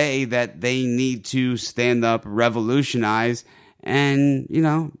 that say that they need to stand up, revolutionize, and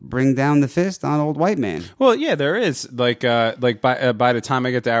bring down the fist on old white man. Well, yeah, there is by the time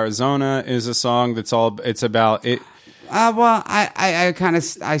I get to Arizona is a song it's about it. Well,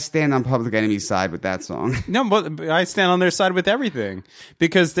 I stand on Public Enemy's side with that song. No, but I stand on their side with everything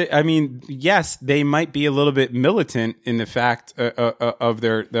because yes, they might be a little bit militant in the fact of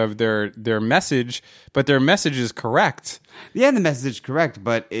their message, but their message is correct. Yeah, the message is correct,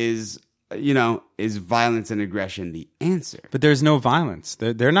 but is violence and aggression the answer? But there's no violence.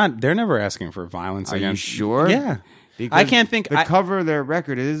 They're never asking for violence. Are against, you sure? Yeah, because I can't think. The cover of their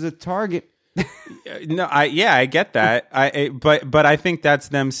record is a target. No, I get that. But I think that's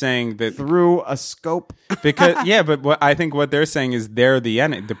them saying that through a scope. Because but I think what they're saying is they're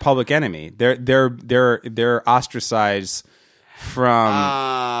the public enemy. They're ostracized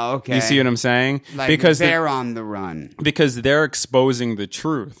from. Okay. You see what I'm saying? Because they're on the run. Because they're exposing the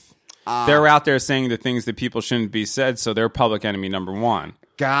truth. They're out there saying the things that people shouldn't be said. So they're public enemy number one.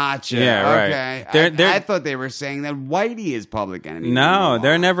 Gotcha. Yeah, right. Okay. I thought they were saying that Whitey is public enemy. No,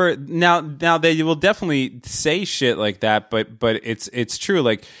 they're never. Now they will definitely say shit like that, but it's true.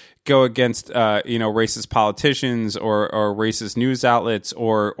 Like go against racist politicians or racist news outlets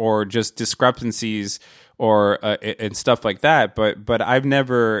or just discrepancies or and stuff like that. But I've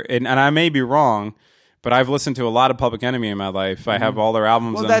never, and I may be wrong. But I've listened to a lot of Public Enemy in my life. I have all their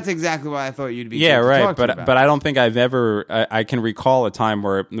albums. Well, that's exactly what I thought you'd be. Yeah, right. But I don't think I've ever. I can recall a time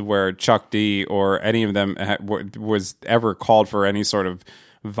where Chuck D or any of them was ever called for any sort of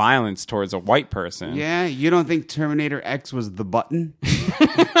violence towards a white person. Yeah, you don't think Terminator X was the button?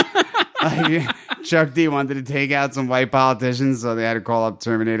 Chuck D wanted to take out some white politicians, so they had to call up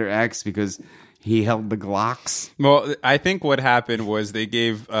Terminator X because he held the Glocks. Well, I think what happened was they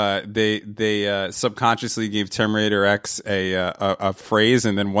gave they subconsciously gave Terminator X a phrase,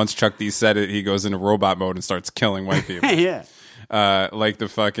 and then once Chuck D said it, he goes into robot mode and starts killing white people. Yeah. like the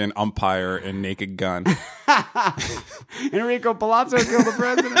fucking umpire in Naked Gun. Enrico Palazzo killed the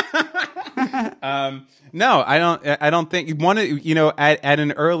president. No, I don't think at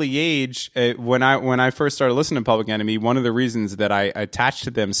an early age when I first started listening to Public Enemy, one of the reasons that I attached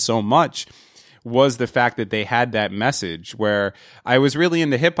to them so much was the fact that they had that message where I was really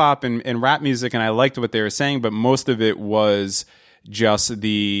into hip hop and rap music and I liked what they were saying, but most of it was just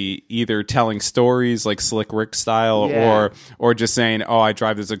the either telling stories like Slick Rick style or just saying, oh, I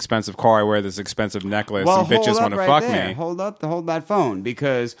drive this expensive car, I wear this expensive necklace, and bitches want to fuck me. Hold that phone,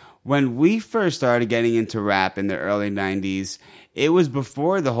 because when we first started getting into rap in the early 90s, it was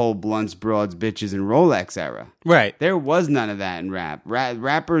before the whole blunts, broads, bitches, and Rolex era. Right. There was none of that in rap.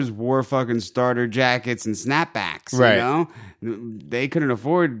 Rappers wore fucking starter jackets and snapbacks, right. You know? They couldn't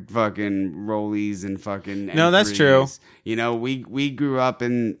afford fucking Rollies and fucking M3s. No, that's true. You know, we grew up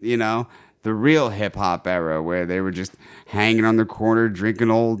in, you know, the real hip-hop era where they were just hanging on the corner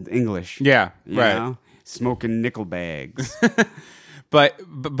drinking Old English. Yeah, you right. know? Smoking nickel bags. But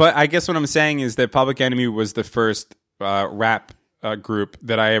I guess what I'm saying is that Public Enemy was the first rap group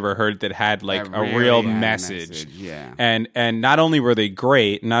that I ever heard that had like a real message. Yeah. And not only were they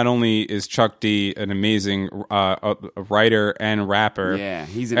great, not only is Chuck D an amazing writer and rapper. Yeah,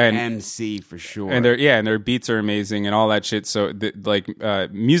 he's an MC for sure. And their beats are amazing and all that shit. So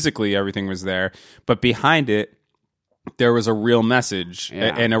musically everything was there, but behind it there was a real message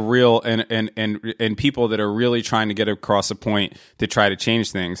and a real and people that are really trying to get across a point to try to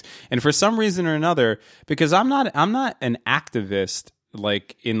change things. And for some reason or another, because I'm not an activist,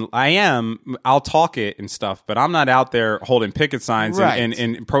 I'll talk it and stuff, but I'm not out there holding picket signs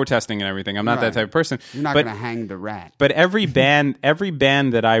and protesting and everything. I'm not that type of person. You're not going to hang the rat. But every band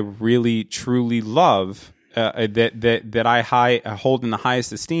that I really truly love, that I hold in the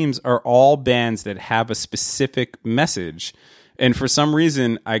highest esteems are all bands that have a specific message. And for some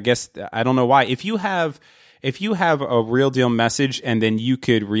reason, I guess, I don't know why, if you have a real deal message and then you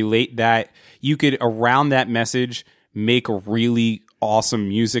could relate that, you could around that message make really awesome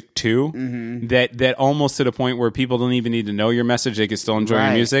music too, that almost to the point where people don't even need to know your message, they can still enjoy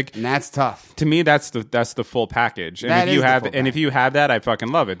your music. And that's tough. To me, that's the full package. And if you have that, I fucking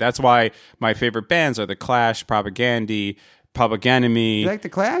love it. That's why my favorite bands are The Clash, Propagandhi, Public Enemy. You like The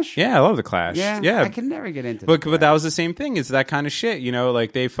Clash? Yeah, I love The Clash. Yeah. I can never get into but that was the same thing. It's that kind of shit, you know,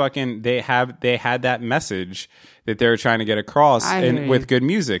 like they had that message that they were trying to get across with good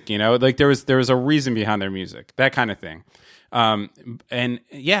music, you know? Like there was a reason behind their music. That kind of thing. I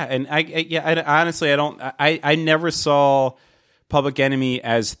honestly I never saw Public Enemy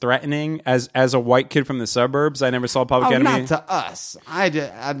as threatening as a white kid from the suburbs. I never saw Public Enemy. Not to us. I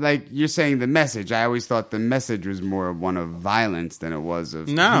like you're saying the message. I always thought the message was more one of violence than it was of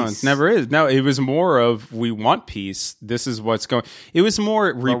peace. It never is. No, it was more of we want peace. This is what's going. It was more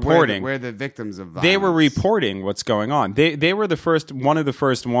reporting. We're the victims of violence. They were reporting what's going on. They were one of the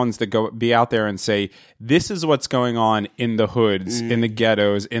first ones to be out there and say, this is what's going on in the hoods, in the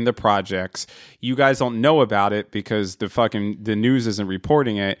ghettos, in the projects. You guys don't know about it because the news isn't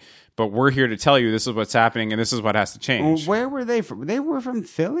reporting it, but we're here to tell you this is what's happening and this is what has to change. Well, where were they from? They were from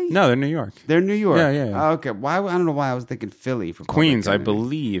Philly? No, they're New York. They're New York. Yeah. Okay. Why? I don't know why I was thinking Philly for Queens, I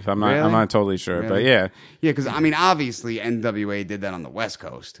believe. I'm not totally sure, but yeah. Yeah, because I mean, obviously NWA did that on the West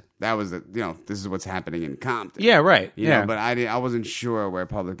Coast. That was this is what's happening in Compton. Yeah, right. You know, but I wasn't sure where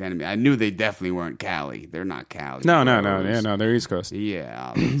Public Enemy. I knew they definitely weren't Cali. They're not Cali. No. Yeah, no, they're East Coast.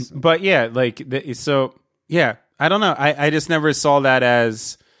 Yeah. But yeah, yeah, I don't know. I just never saw that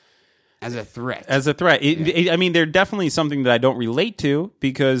as a threat. I mean, they're definitely something that I don't relate to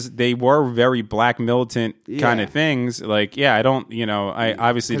because they were very black militant kind of things. Like, yeah, I don't, I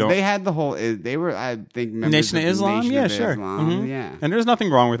obviously don't. They had the whole, they were, I think, members Nation of Islam? Nation of sure. Islam. Yeah. And there's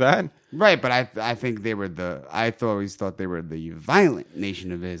nothing wrong with that. Right, but I think they were always thought they were the violent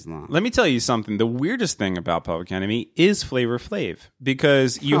Nation of Islam. Let me tell you something. The weirdest thing about Public Enemy is Flavor Flav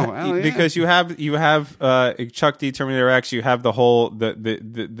because you have Chuck D, Terminator X, you have the whole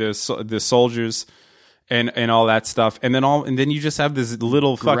the soldiers and all that stuff, and then you just have this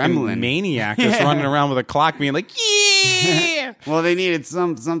little fucking gremlin maniac that's running around with a clock, being like, yeah. Well, they needed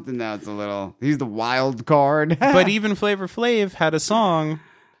something that's a little. He's the wild card. But even Flavor Flav had a song.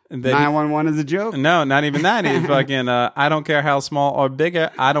 911 is a joke? No, not even that. He's fucking, I don't care how small or bigger.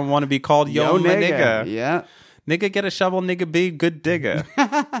 I don't want to be called yo nigga. Yeah. Nigga get a shovel, nigga be good digger.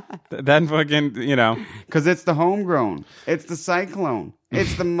 That fucking, Because it's the homegrown. It's the cyclone.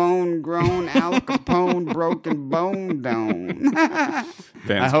 It's the moan, groan, Al Capone, broken bone dome.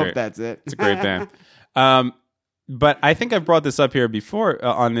 I hope that's it. It's a great band. But I think I've brought this up here before,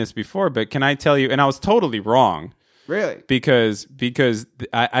 but can I tell you, and I was totally wrong. Really? Because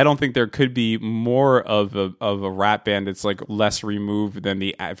I don't think there could be more of a rap band that's like less removed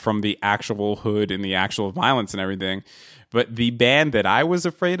than from the actual hood and the actual violence and everything. But the band that I was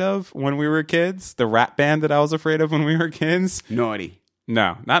afraid of when we were kids, the rap band that I was afraid of when we were kids, Naughty.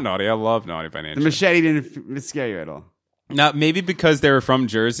 No, not Naughty. I love Naughty by Nature. The Machete didn't scare you at all. No, maybe because they were from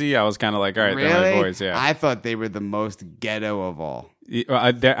Jersey, I was kind of like, all right, really? they're my boys. Yeah, I thought they were the most ghetto of all.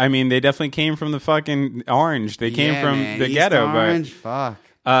 I mean, they definitely came from the fucking Orange. They came from the East ghetto, Orange? but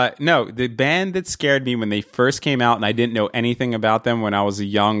fuck. no, the band that scared me when they first came out, and I didn't know anything about them when I was a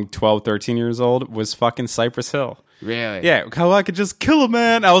young 12, 13 years old, was fucking Cypress Hill. Really? Yeah, how I could just kill a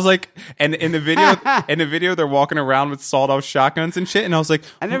man. I was like, and in the video, they're walking around with sawed-off shotguns and shit, and I was like,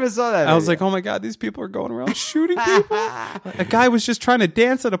 I never saw that. I was like, oh my god, these people are going around shooting people. A guy was just trying to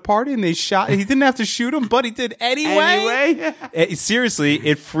dance at a party, and they shot. He didn't have to shoot him, but he did anyway. Seriously,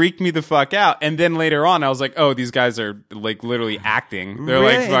 it freaked me the fuck out. And then later on, I was like, oh, these guys are like literally acting. They're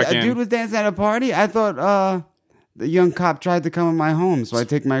really? like fucking. A dude was dancing at a party. I thought the young cop tried to come in my home, so I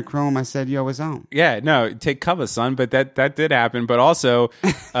take my chrome. I said, "Yo, it's on." Yeah, no, take cover, son. But that did happen. But also,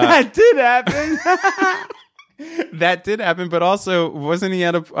 that did happen. That did happen, but also, wasn't he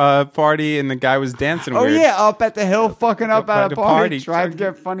at a party and the guy was dancing weird? Oh, yeah, up at the hill, fucking up at a party. Tried to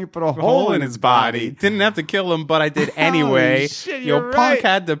get funny, put a hole in his body. Didn't have to kill him, but I did anyway. Holy shit, you're right. Punk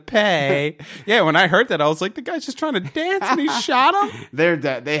had to pay. Yeah, when I heard that, I was like, the guy's just trying to dance and he shot him?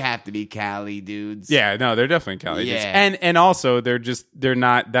 They have to be Cali dudes. Yeah, no, they're definitely Cali dudes. Yeah. And also, they're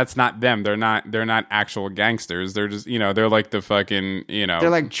not, that's not them. They're not actual gangsters. They're just, they're like the fucking, They're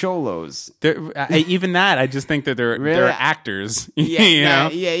like cholos. Even that, I just think that they're actors. Yeah,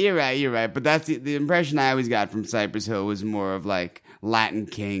 you're right. But that's the impression I always got from Cypress Hill was more of like Latin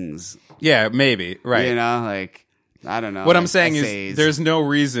kings. Yeah, maybe, right. Like I don't know. What like I'm saying essays. is, there's no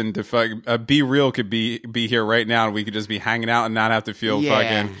reason to Be Real could be here right now, and we could just be hanging out and not have to feel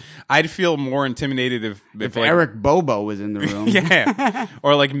fucking. I'd feel more intimidated if like, Eric Bobo was in the room. Yeah,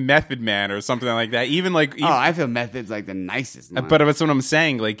 or like Method Man or something like that. Even I feel Method's like the nicest one. But that's what I'm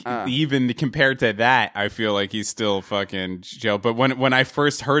saying. Like even compared to that, I feel like he's still fucking Joe. But when I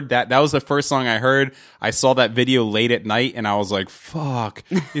first heard that was the first song I heard. I saw that video late at night, and I was like, "Fuck,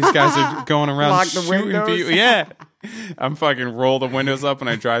 these guys are going around shooting people." Yeah. I'm fucking roll the windows up when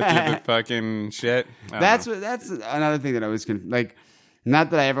I drive through the fucking shit. That's another thing that I was like.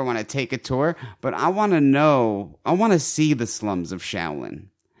 Not that I ever want to take a tour, but I want to see the slums of Shaolin.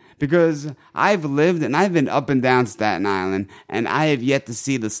 Because I've lived and I've been up and down Staten Island, and I have yet to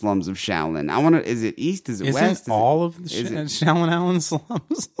see the slums of Shaolin. Is it east? Is it west? All of the Shaolin Island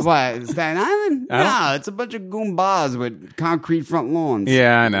slums? What, Staten Island? No, it's a bunch of goombas with concrete front lawns.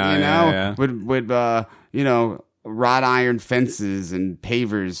 Yeah, I know. With wrought iron fences and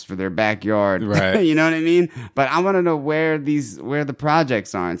pavers for their backyard. Right. You know what I mean? But I want to know where the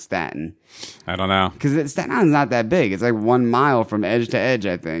projects are in Staten. I don't know. Because Staten Island's not that big. It's like 1 mile from edge to edge,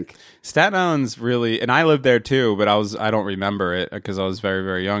 I think. Staten Island's really, and I lived there too, but I don't remember it because I was very,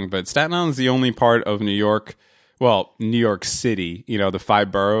 very young. But Staten Island's the only part of New York, well, New York City, the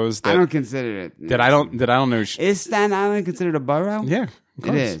 5 boroughs. I don't consider it. That I don't know. Is Staten Island considered a borough? Yeah.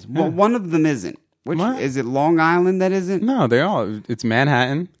 It is. Yeah. Well, one of them isn't. Which is it? Long Island that isn't? No, they all. It's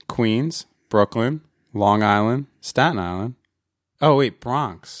Manhattan, Queens, Brooklyn, Long Island, Staten Island. Oh wait,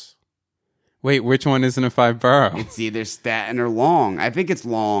 Bronx. Wait, which one isn't a 5 borough? It's either Staten or Long. I think it's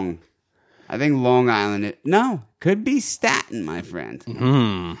Long. I think Long Island. Could be Staten, my friend.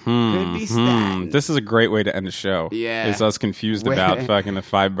 Could be Staten. This is a great way to end the show. Yeah, it's us confused about fucking the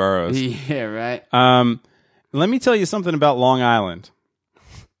 5 boroughs. Yeah, right. Let me tell you something about Long Island.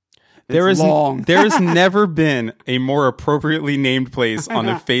 There has never been a more appropriately named place on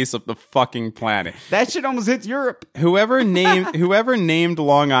the face of the fucking planet. That shit almost hits Europe. Whoever named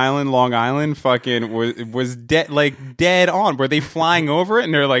Long Island fucking was dead on. Were they flying over it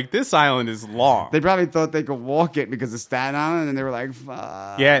and they're like, this island is long? They probably thought they could walk it because of Staten Island, and they were like,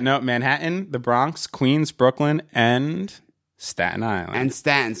 fuck. Yeah, no, Manhattan, the Bronx, Queens, Brooklyn, and Staten Island. And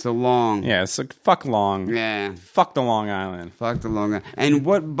Staten, so Long. Yeah, so fuck Long. Yeah. Fuck the Long Island. Fuck the Long Island. And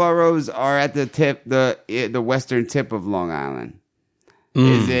what boroughs are at the tip, the western tip of Long Island?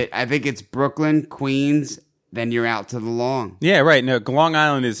 Is it, I think it's Brooklyn, Queens, then you're out to the Long. Yeah, right. No, Long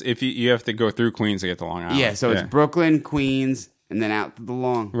Island is, if you have to go through Queens to get to Long Island. Yeah, so it's Brooklyn, Queens, and then out to the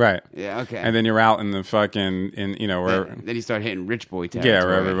Long. Right. Yeah, okay. And then you're out in the fucking, where... Then you start hitting rich boy territory. Yeah,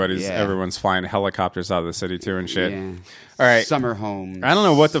 where everyone's flying helicopters out of the city too and shit. Yeah. All right. Summer homes. I don't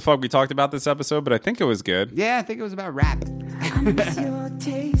know what the fuck we talked about this episode, but I think it was good. Yeah, I think it was about rap. I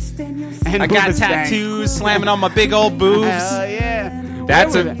got tattoos slamming on my big old boobs. Hell yeah.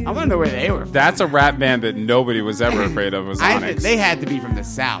 I want to know where they were from. That's a rap band that nobody was ever afraid of. Was Onyx? They had to be from the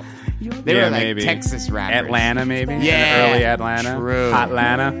South. They were like maybe Texas rappers. Atlanta, maybe. Yeah, early Atlanta. True.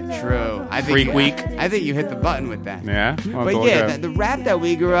 Hotlanta. True. Freak Week. I think you hit the button with that. Yeah. Well, but yeah, the rap that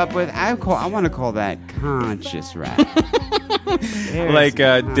we grew up with, I want to call that conscious rap. Like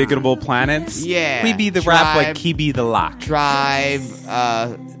Diggable Planets. Yeah. We be the rap like he be the lock. Tribe.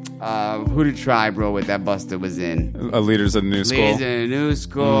 Who did Tribe roll with that Busta was in? Leaders of the New School. Leaders of the New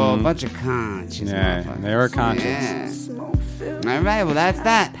School. A bunch of conscious. Yeah, they were conscious. Yeah. All right, well that's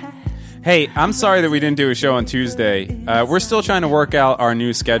that. Hey, I'm sorry that we didn't do a show on Tuesday. We're still trying to work out our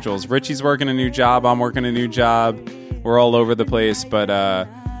new schedules. Richie's working a new job. I'm working a new job. We're all over the place, but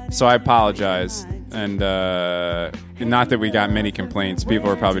so I apologize. And not that we got many complaints. People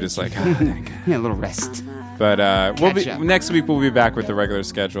are probably just like, yeah, a little rest. But next week we'll be back with the regular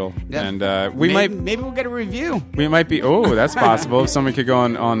schedule, and maybe we'll get a review. We might be. Oh, that's possible. If someone could go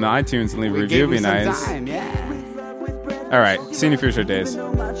on the iTunes and leave a review, it'd be nice. Time, yeah. All right, see you in future days.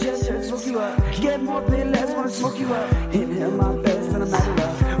 Get more pain, less wanna smoke you up. Inhale my best and I'm out of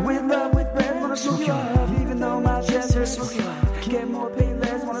love. With love, with breath, wanna smoke you up. Even though my chest hurts, smoke you up. Get more pain,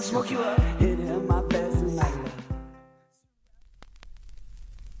 less wanna smoke you up. Inhale my best and I'm out of love.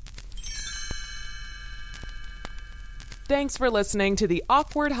 Thanks for listening to the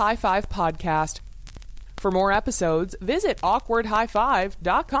Awkward High Five podcast. For more episodes, visit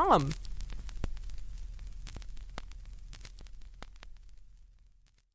awkwardhighfive.com.